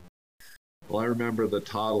crying. Well, I remember the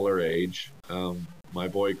toddler age. My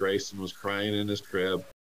boy Grayson was crying in his crib,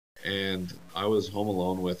 and I was home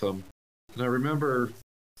alone with him. And I remember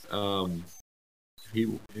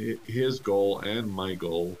his goal and my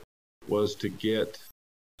goal was to get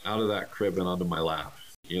out of that crib and onto my lap.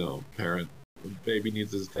 Parent, baby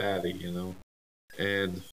needs his daddy,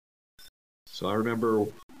 And so I remember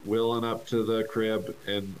wheeling up to the crib,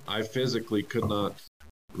 and I physically could not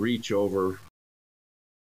reach over,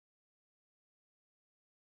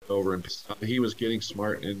 and he was getting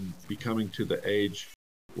smart and becoming to the age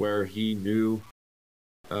where he knew,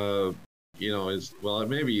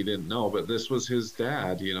 maybe he didn't know, but this was his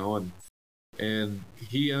dad, and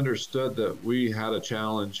he understood that we had a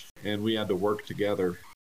challenge and we had to work together.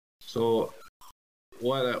 So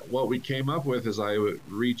what we came up with is I would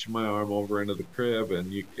reach my arm over into the crib,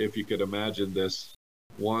 and if you could imagine this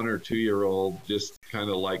 1 or 2 year old just kind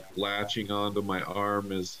of like latching onto my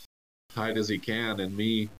arm as tight as he can, and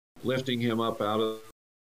me lifting him up out of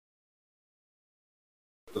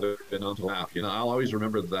the and onto the lap. I'll always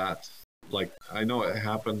remember that. Like, I know it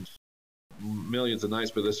happened millions of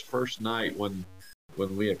nights, but this first night when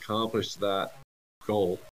we accomplished that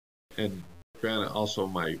goal, and granted, also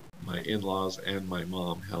my in-laws and my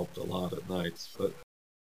mom helped a lot at nights, but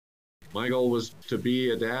my goal was to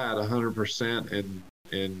be a dad 100%,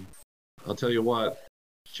 and I'll tell you what,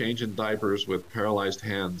 changing diapers with paralyzed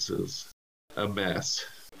hands is a mess.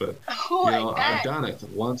 But I've done it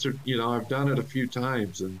once, or I've done it a few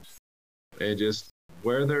times, and just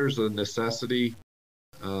where there's a necessity,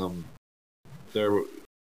 the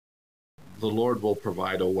Lord will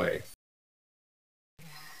provide a way.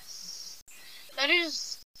 That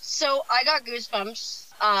is so. I got goosebumps.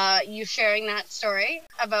 You sharing that story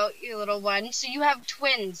about your little one. So you have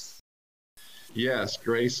twins. Yes,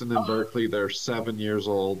 Grayson and Berkeley. They're 7 years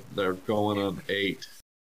old. They're going on 8.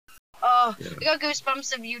 Oh, yeah. I got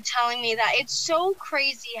goosebumps of you telling me that. It's so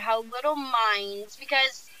crazy how little minds,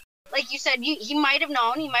 because, like you said, he might have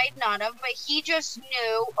known, he might not have, but he just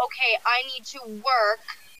knew, okay, I need to work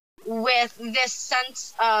with this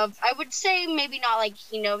sense of, I would say maybe not like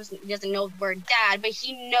he doesn't know the word dad, but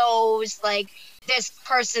he knows like this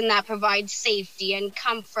person that provides safety and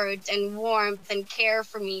comfort and warmth and care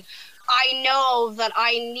for me. I know that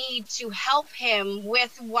I need to help him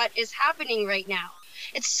with what is happening right now.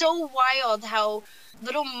 It's so wild how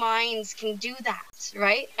little minds can do that,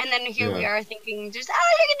 right? And then here we are thinking just,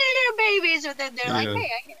 look at the little babies with it. They're like,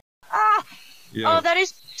 hey, I get it. Oh, that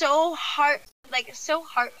is so so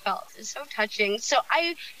heartfelt. It's so touching. So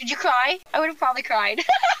did you cry? I would have probably cried.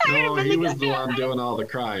 No, he was the one doing all the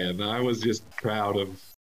crying. I was just proud of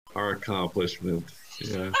our accomplishment.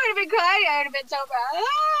 Yeah. I would have been crying. I would have been so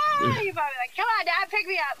proud. You'd probably like, come on, Dad, pick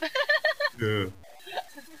me up. Yeah.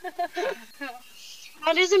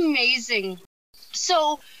 That is amazing.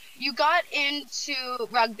 So you got into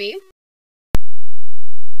rugby.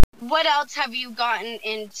 What else have you gotten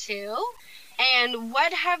into? And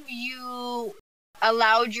what have you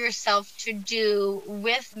allowed yourself to do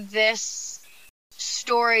with this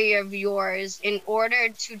story of yours in order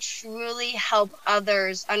to truly help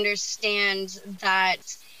others understand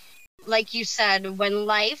that, like you said, when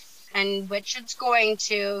life, and which it's going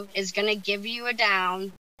to, is going to give you a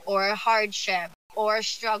down or a hardship or a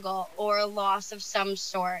struggle or a loss of some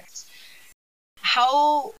sort,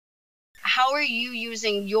 how are you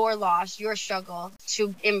using your loss, your struggle,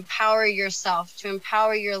 to empower yourself, to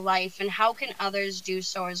empower your life, and how can others do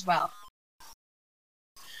so as well?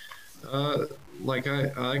 Like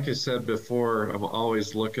I said before, I'm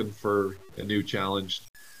always looking for a new challenge.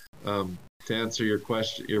 To answer your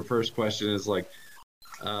question, your first question is like,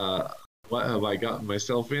 what have I gotten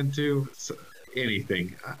myself into?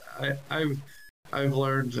 anything. I've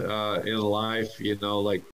learned in life,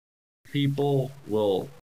 like people will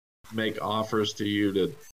make offers to you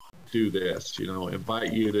to do this,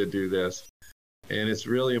 invite you to do this. And it's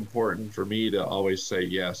really important for me to always say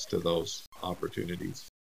yes to those opportunities.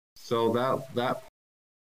 So that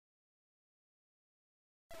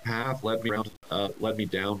path led me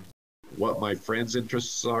down what my friends'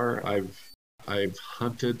 interests are. I've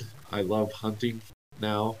hunted. I love hunting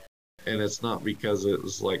now, and it's not because it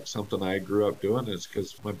was like something I grew up doing. It's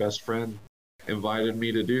because my best friend invited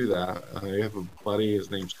me to do that. I have a buddy.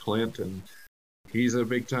 His name's Clint, and he's a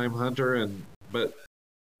big time hunter. But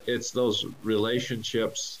it's those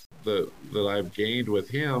relationships that I've gained with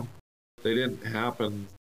him. They didn't happen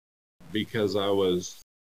because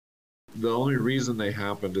the only reason they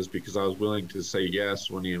happened is because I was willing to say yes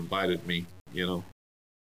when he invited me,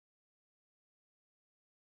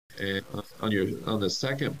 And on the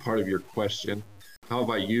second part of your question, how have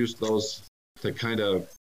I used those to kind of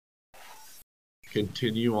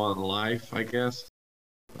continue on life, I guess?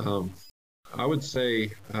 I would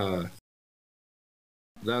say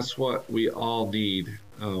that's what we all need.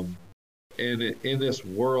 And in this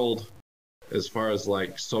world, as far as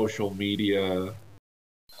like social media,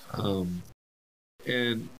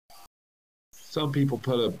 and some people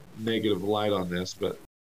put a negative light on this, but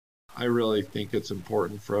I really think it's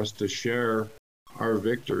important for us to share our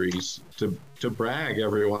victories, to brag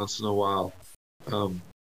every once in a while.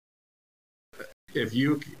 If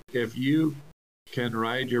you can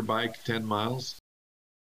ride your bike 10 miles,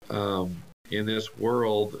 in this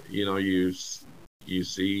world, you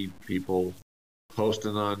see people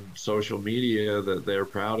posting on social media that they're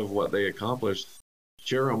proud of what they accomplished.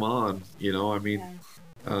 Cheer them on,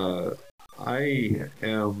 I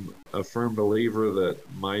am a firm believer that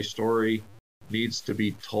my story needs to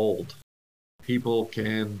be told. People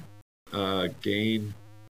can gain,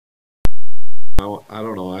 I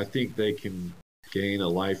don't know, I think they can gain a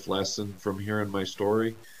life lesson from hearing my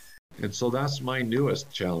story. And so that's my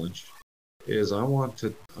newest challenge, is I want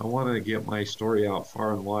to get my story out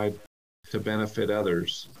far and wide to benefit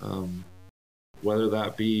others, whether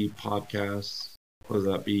that be podcasts, whether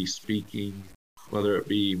that be speaking, whether it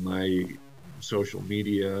be my social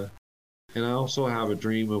media. And I also have a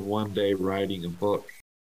dream of one day writing a book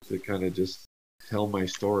to kind of just tell my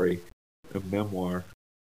story, a memoir.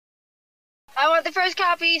 I want the first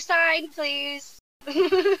copy signed, please.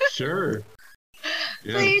 Sure.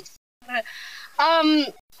 Yeah. Please.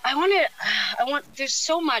 There's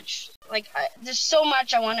so much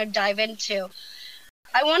I want to dive into.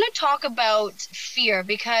 I want to talk about fear,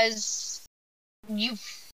 because you've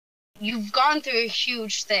gone through a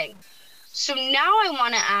huge thing. So now I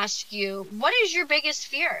want to ask you, what is your biggest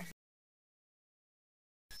fear?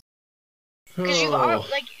 Because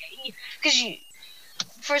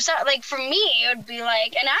for me, it would be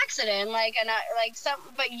like an accident,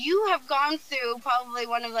 but you have gone through probably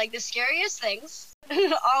one of like the scariest things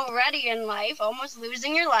already in life, almost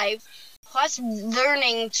losing your life, plus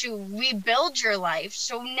learning to rebuild your life.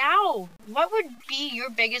 So now, what would be your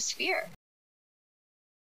biggest fear?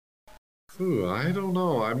 Ooh, I don't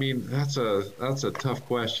know. I mean, that's a tough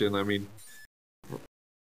question. I mean,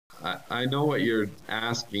 I know what you're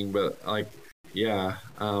asking, but yeah,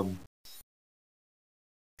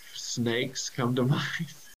 snakes come to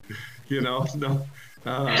mind. No,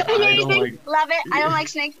 I don't like. Love it. I don't like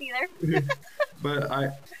snakes either. But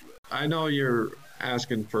I know you're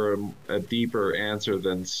asking for a deeper answer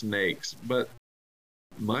than snakes. But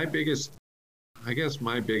my biggest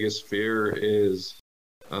fear is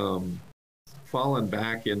falling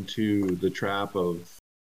back into the trap of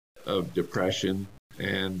depression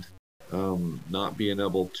and not being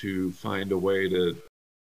able to find a way to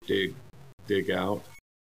dig out.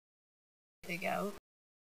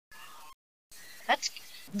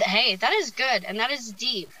 That is good, and that is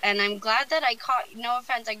deep, and I'm glad that I'm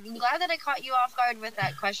glad that I caught you off guard with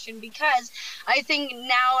that question, because I think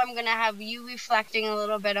now I'm going to have you reflecting a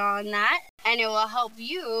little bit on that, and it will help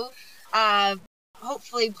you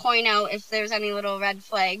hopefully point out if there's any little red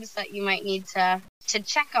flags that you might need to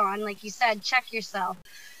check on. Like you said, check yourself.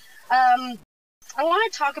 I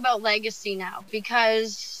want to talk about legacy now,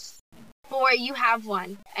 because boy, you have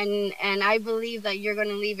one, and I believe that you're going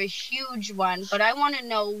to leave a huge one, but I want to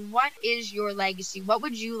know, what is your legacy? What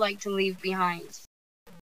would you like to leave behind?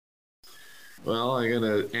 Well, I'm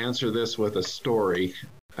going to answer this with a story.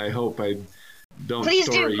 I hope I don't please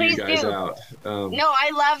you guys out. No,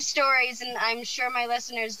 I love stories, and I'm sure my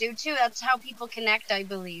listeners do too. That's how people connect, I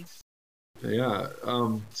believe. Yeah.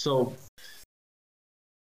 So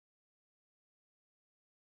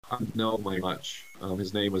I don't know much.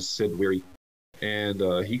 His name was Sid Weary,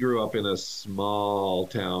 And he grew up in a small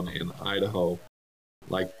town in Idaho,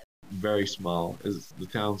 like very small. The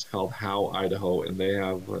town's called Howe, Idaho, and they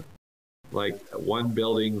have like one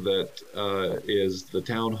building that is the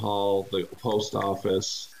town hall, the post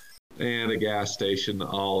office, and a gas station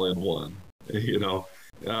all in one.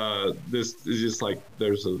 This is just like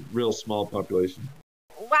there's a real small population.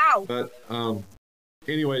 Wow. But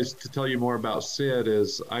anyways, to tell you more about Sid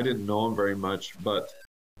is I didn't know him very much, but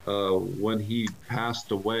when he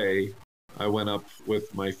passed away, I went up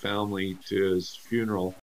with my family to his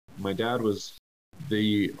funeral. My dad was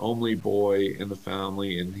the only boy in the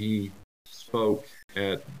family, and he spoke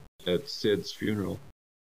at Sid's funeral.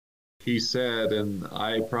 He said, and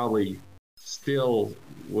I probably still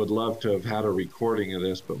would love to have had a recording of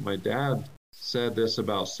this, but my dad said this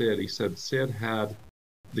about Sid. He said Sid had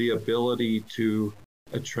the ability to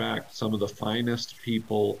attract some of the finest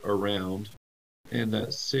people around, and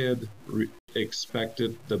that Sid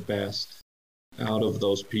expected the best out of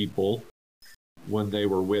those people when they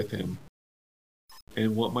were with him.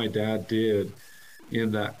 And what my dad did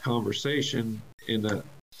in that conversation, in that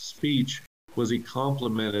speech, was he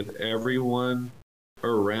complimented everyone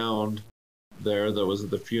around there that was at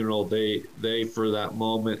the funeral. They for that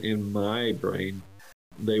moment in my brain,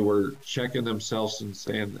 they were checking themselves and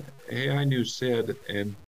saying, hey, I knew Sid,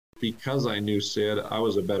 and because I knew Sid, I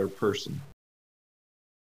was a better person.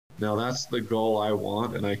 Now that's the goal I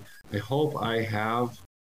want, and I hope I have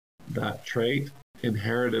that trait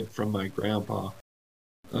inherited from my grandpa.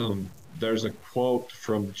 There's a quote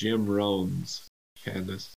from Jim Rohns,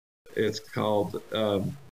 Candace. It's called,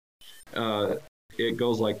 it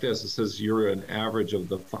goes like this. It says, you're an average of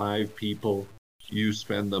the 5 people you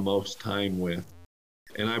spend the most time with.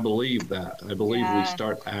 And I believe that. I believe we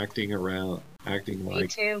start acting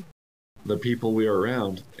like the people we are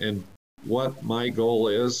around. And what my goal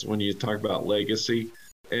is when you talk about legacy,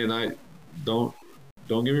 and I don't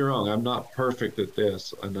get me wrong, I'm not perfect at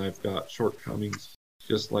this, and I've got shortcomings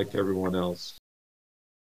just like everyone else.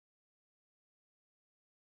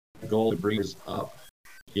 The goal to bring us up,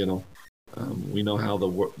 we know how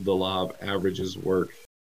the law of averages work.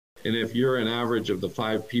 And if you're an average of the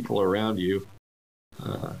 5 people around you,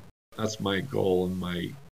 that's my goal, and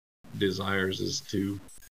my desires is to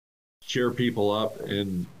cheer people up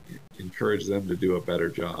and encourage them to do a better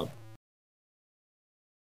job.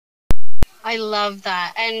 I love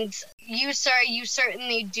that. And you, sir, you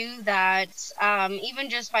certainly do that, even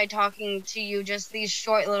just by talking to you just these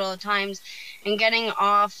short little times and getting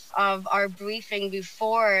off of our briefing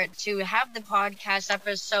before to have the podcast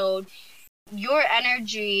episode. Your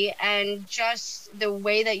energy and just the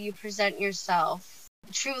way that you present yourself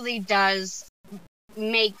truly does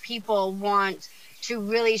make people want to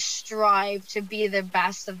really strive to be the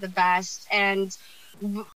best of the best. And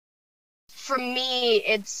for me,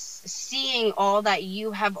 it's seeing all that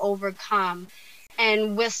you have overcome,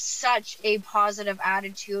 and with such a positive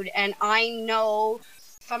attitude. And I know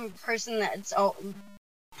from a person that's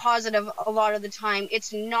positive a lot of the time,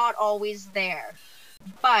 it's not always there.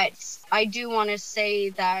 But I do want to say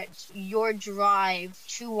that your drive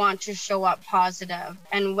to want to show up positive,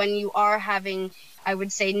 and when you are having, I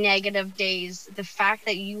would say, negative days, the fact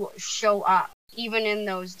that you show up even in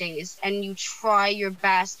those days and you try your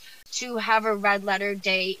best to have a red letter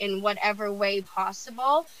day in whatever way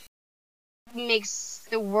possible makes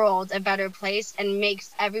the world a better place and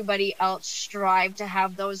makes everybody else strive to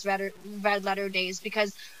have those red letter days.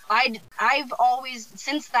 Because I've always,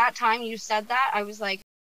 since that time you said that, I was like,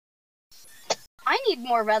 I need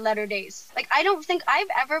more red letter days. Like, I don't think I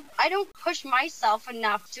don't push myself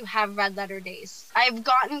enough to have red letter days. I've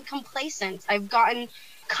gotten complacent. I've gotten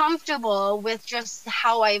comfortable with just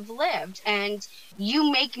how I've lived, and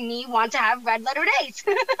you make me want to have red letter days.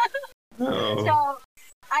 Oh. So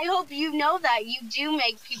I hope you know that you do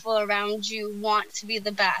make people around you want to be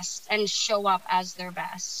the best and show up as their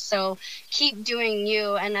best. So keep doing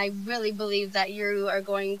you, and I really believe that you are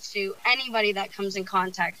going to, anybody that comes in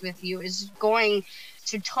contact with you is going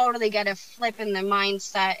to totally get a flip in their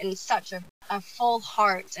mindset and such a full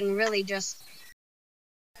heart, and really just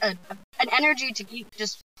an energy to keep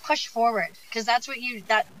just push forward, because that's what you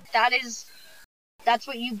that's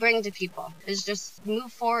what you bring to people, is just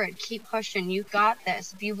move forward, keep pushing. You got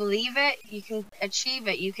this. If you believe it, you can achieve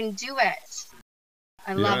it. You can do it.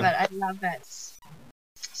 I love it. I love it.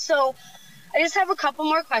 So I just have a couple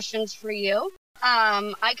more questions for you.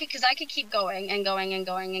 I could keep going and going and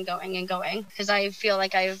going and going and going, because I feel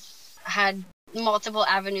like I've had multiple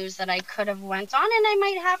avenues that I could have went on, and I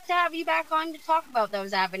might have to have you back on to talk about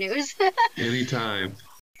those avenues. Anytime.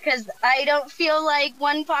 because I don't feel like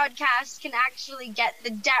one podcast can actually get the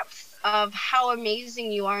depth of how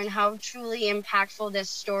amazing you are and how truly impactful this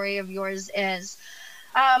story of yours is.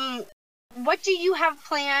 What do you have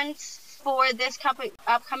planned for this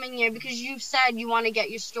upcoming year? Because you said you want to get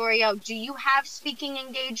your story out. Do you have speaking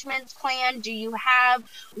engagements planned?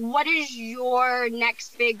 What is your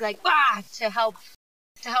next big to help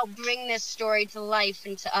bring this story to life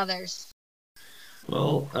and to others?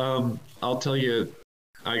 Well, I'll tell you,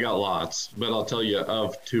 I got lots, but I'll tell you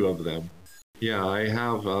of two of them. Yeah, I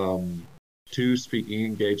have 2 speaking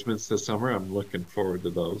engagements this summer. I'm looking forward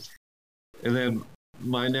to those. And then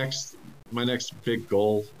my next big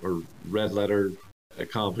goal or red letter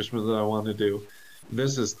accomplishment that I want to do,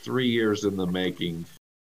 this is 3 years in the making.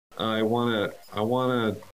 I want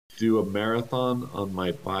to do a marathon on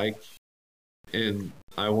my bike, and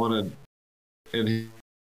I want to, and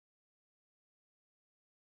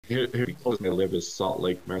here I live is Salt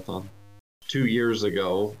Lake Marathon. 2 years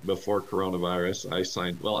ago, before coronavirus, I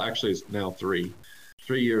signed, well, actually it's now 3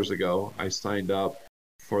 years ago, I signed up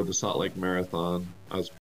for the Salt Lake Marathon. I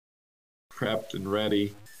was prepped and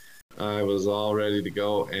ready. I was all ready to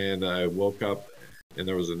go, and I woke up and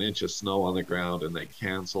there was an inch of snow on the ground, and they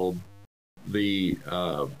canceled the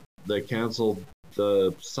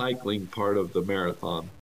cycling part of the marathon.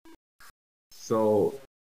 So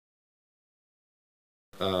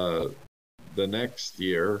the next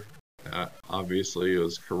year, obviously it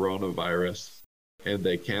was coronavirus, and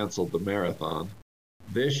they canceled the marathon.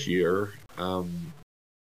 This year, I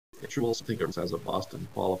think it was as a Boston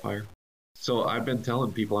qualifier. So I've been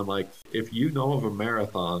telling people, I'm like, if you know of a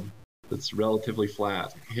marathon that's relatively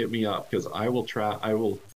flat, hit me up, because I will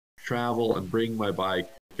travel and bring my bike,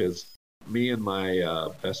 because me and my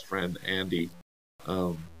best friend Andy,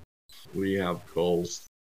 we have goals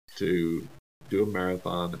to do a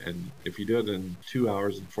marathon, and if you do it in 2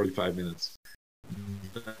 hours and 45 minutes,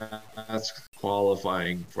 that's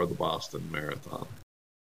qualifying for the Boston Marathon.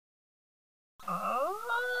 Oh,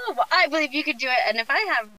 well, I believe you could do it, and if I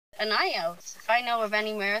have an eye out, if I know of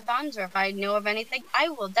any marathons or if I know of anything, I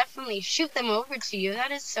will definitely shoot them over to you.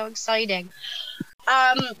 That is so exciting.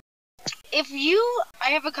 I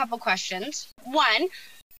have a couple questions. One,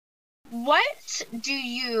 what do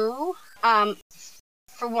you,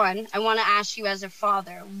 for one, I want to ask you as a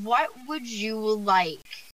father, what would you like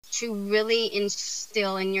to really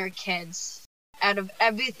instill in your kids out of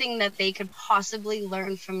everything that they could possibly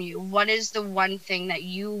learn from you? What is the one thing that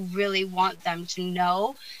you really want them to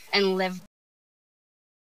know and live?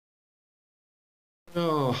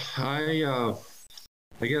 Oh, I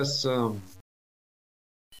guess the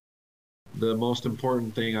most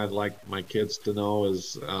important thing I'd like my kids to know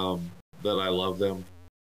is that I love them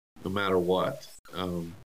no matter what.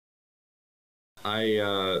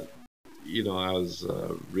 I was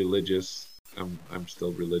religious. I'm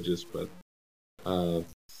still religious, but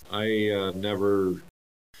I never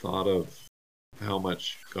thought of how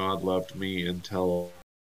much God loved me until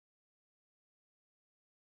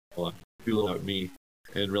he loved me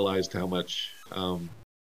and realized how much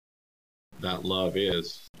that love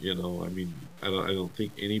is. I mean, I don't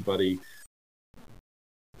think anybody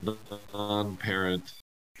non-parent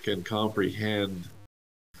can comprehend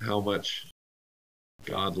how much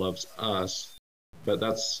God loves us, but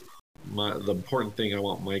that's the important thing I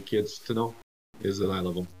want my kids to know is that I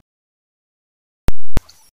love them.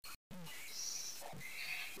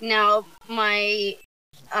 Now,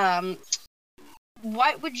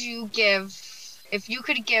 what would you give, if you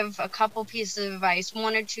could give a couple pieces of advice,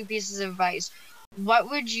 1 or 2 pieces of advice, what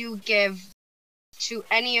would you give to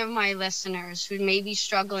any of my listeners who may be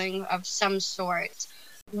struggling of some sort?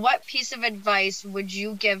 What piece of advice would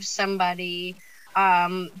you give somebody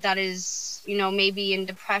that is, maybe in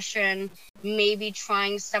depression, maybe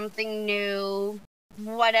trying something new,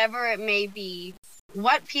 whatever it may be?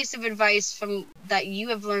 What piece of advice that you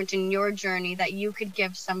have learned in your journey that you could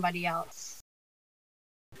give somebody else?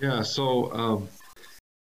 Yeah, so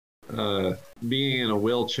being in a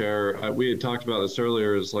wheelchair, we had talked about this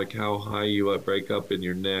earlier, is like how high you break up in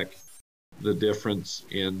your neck, the difference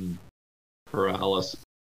in paralysis.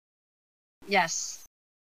 Yes.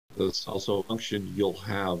 That's also a function you'll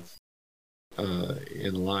have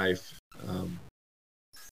in life.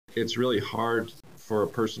 It's really hard for a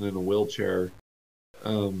person in a wheelchair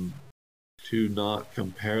to not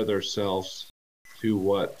compare themselves to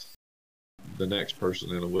what the next person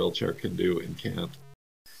in a wheelchair can do and can't.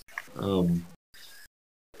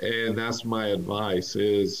 And that's my advice,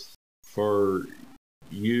 is for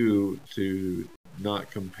you to not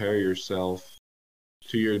compare yourself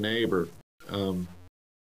to your neighbor.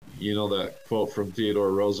 You know that quote from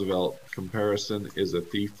Theodore Roosevelt, comparison is a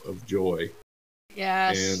thief of joy.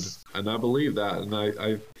 Yes. And I believe that. And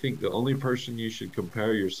I think the only person you should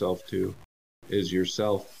compare yourself to is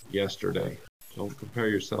yourself yesterday. Don't compare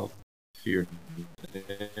yourself to your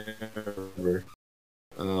neighbor.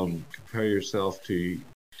 Compare yourself to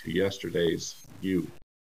yesterday's you.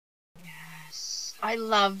 Yes. I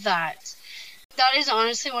love that. That is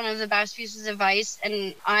honestly one of the best pieces of advice,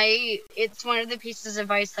 and it's one of the pieces of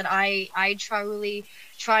advice that I truly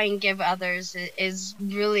try and give others is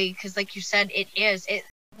really, because like you said, it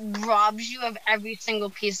robs you of every single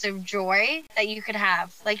piece of joy that you could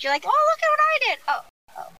have. Like, you're like, oh, look at what I did. Oh.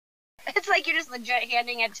 It's like you're just legit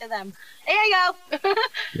handing it to them. There you go.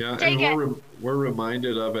 Yeah, Take and it. we're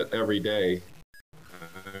reminded of it every day.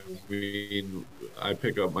 I mean, I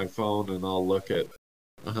pick up my phone and I'll look at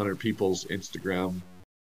 100 people's Instagram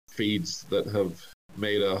feeds that have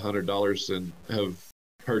made $100 and have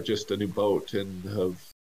purchased a new boat and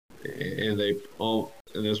they all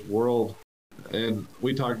in this world. And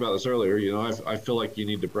we talked about this earlier. You know, I feel like you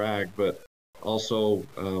need to brag, but also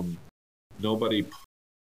nobody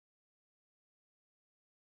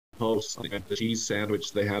posts the cheese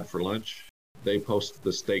sandwich they had for lunch. They post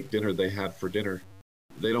the steak dinner they had for dinner.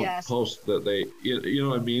 They don't post that you know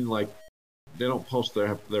what I mean? Like, they don't post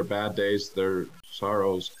their bad days, their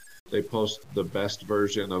sorrows. They post the best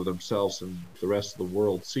version of themselves, and the rest of the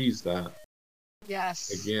world sees that.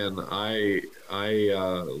 Yes. Again, I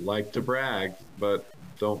like to brag, but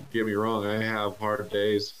don't get me wrong. I have hard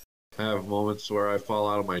days. I have moments where I fall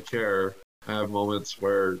out of my chair. I have moments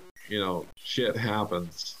where, you know, shit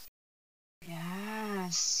happens.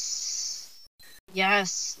 Yes.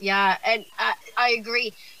 Yes, yeah, and I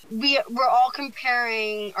agree. We're all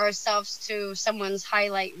comparing ourselves to someone's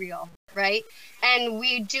highlight reel, right? And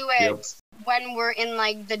we do it when we're in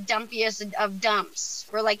like the dumpiest of dumps.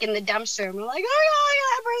 We're like in the dumpster and we're like,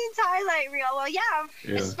 oh, that person's highlight reel. Well,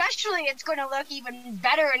 yeah, especially it's going to look even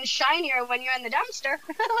better and shinier when you're in the dumpster.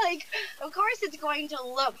 Like, of course it's going to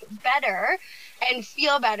look better and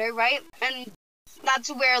feel better, right? And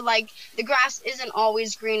that's where, like, the grass isn't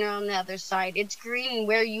always greener on the other side. It's green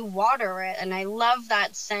where you water it, and I love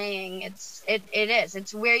that saying. It is.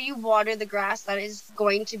 It's where you water the grass that is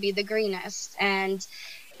going to be the greenest. And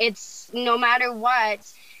it's no matter what,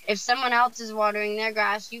 if someone else is watering their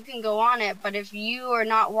grass, you can go on it. But if you are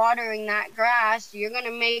not watering that grass, you're going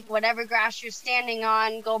to make whatever grass you're standing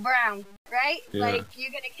on go brown, right? Yeah. Like,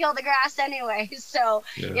 you're going to kill the grass anyway. So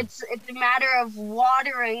it's a matter of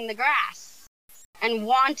watering the grass and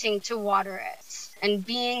wanting to water it and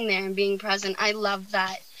being there and being present. I love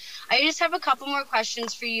that. I just have a couple more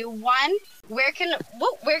questions for you. One, where can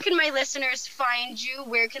my listeners find you?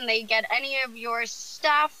 Where can they get any of your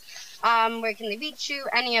stuff? Where can they reach you?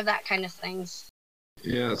 Any of that kind of things.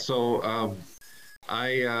 Yeah, so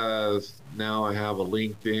I now I have a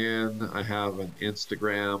LinkedIn. I have an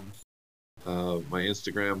Instagram. My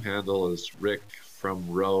Instagram handle is Rick from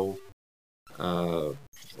Row.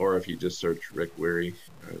 Or if you just search Rick Weary,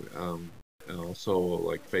 and also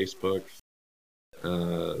like Facebook.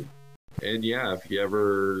 And yeah, if you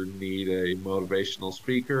ever need a motivational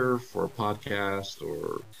speaker for a podcast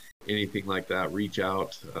or anything like that, reach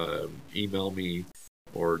out, email me,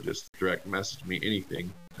 or just direct message me,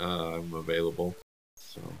 anything. I'm available.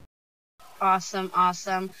 So.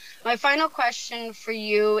 Awesome. My final question for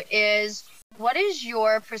you is, what is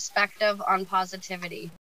your perspective on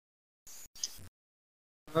positivity?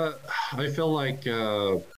 I feel like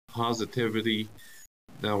positivity.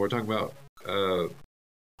 Now we're talking about.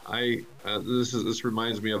 This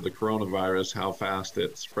reminds me of the coronavirus, how fast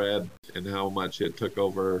it spread and how much it took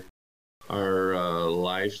over our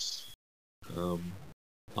lives.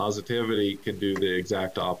 Positivity can do the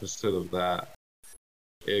exact opposite of that.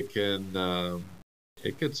 It can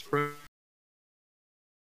spread.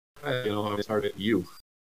 You know, it started you.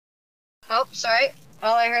 Oh, sorry.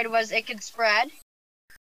 All I heard was it could spread.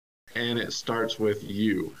 And it starts with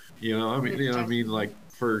you. You know, I mean, like,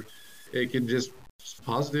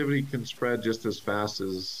 positivity can spread just as fast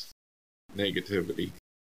as negativity.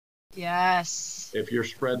 Yes. If you're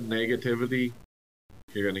spreading negativity,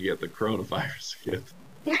 you're going to get the coronavirus again.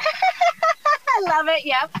 I love it.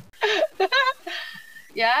 Yep.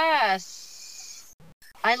 Yes.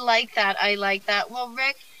 I like that. Well,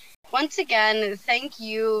 Rick, once again, thank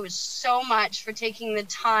you so much for taking the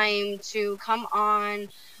time to come on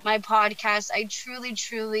my podcast. I truly,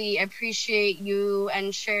 truly appreciate you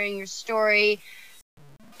and sharing your story.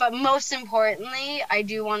 But most importantly, I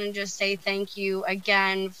do want to just say thank you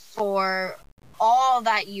again for all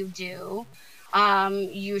that you do.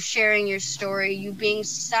 you sharing your story, you being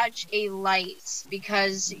such a light,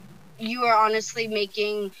 because you are honestly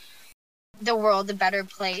making the world a better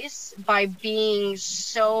place by being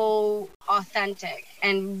so authentic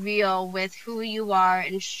and real with who you are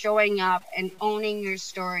and showing up and owning your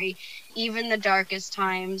story, even the darkest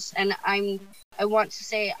times. And I want to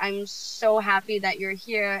say I'm so happy that you're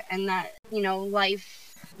here and that, you know,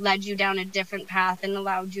 life led you down a different path and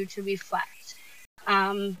allowed you to reflect.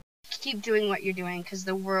 Keep doing what you're doing, because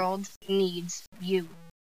the world needs you.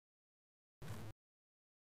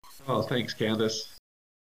 Oh, thanks, Candace.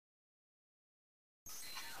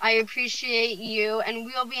 I appreciate you, and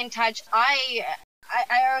we'll be in touch. I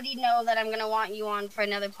already know that I'm going to want you on for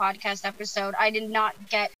another podcast episode. I did not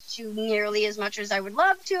get to nearly as much as I would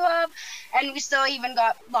love to have, and we still even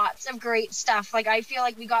got lots of great stuff. Like, I feel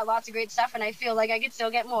like we got lots of great stuff, and I feel like I could still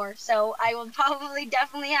get more. So I will probably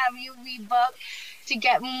definitely have you rebook to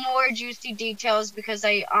get more juicy details, because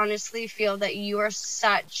I honestly feel that you are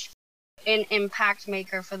such an impact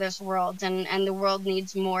maker for this world, and the world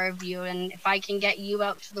needs more of you. And if I can get you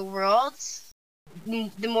out to the world,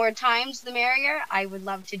 the more times the merrier. I would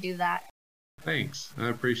love to do that. Thanks, I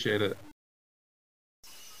appreciate it.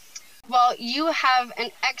 Well, you have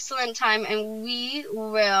an excellent time, and we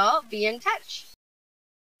will be in touch.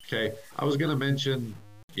 Okay, I was gonna mention,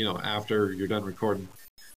 you know, after you're done recording,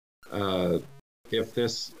 if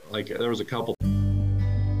this, like, there was a couple.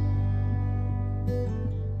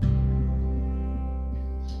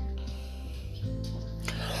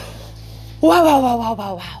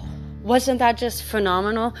 Wow. Wasn't that just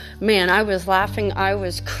phenomenal? Man, I was laughing, I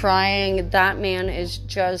was crying. That man is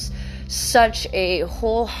just such a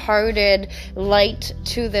wholehearted light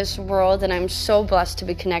to this world, and I'm so blessed to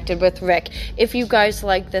be connected with Rick. If you guys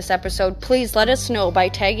like this episode, please let us know by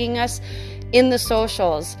tagging us in the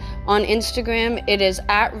socials. On Instagram, it is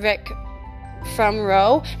at Rick from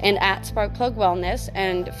Row and at Sparkplug Wellness,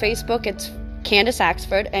 and Facebook, it's Candace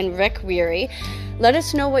Axford and Rick Weary. Let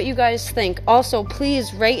us know what you guys think. Also,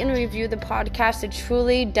 please rate and review the podcast. It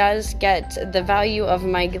truly does get the value of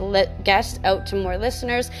my guest out to more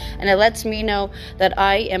listeners, and it lets me know that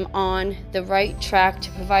I am on the right track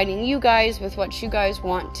to providing you guys with what you guys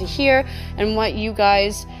want to hear and what you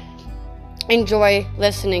guys enjoy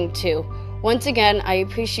listening to. Once again, I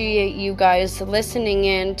appreciate you guys listening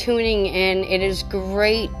in, tuning in. It is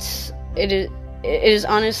great. It is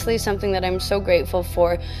honestly something that I'm so grateful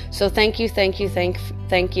for. So thank you.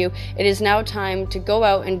 It is now time to go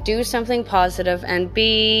out and do something positive and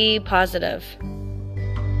be positive.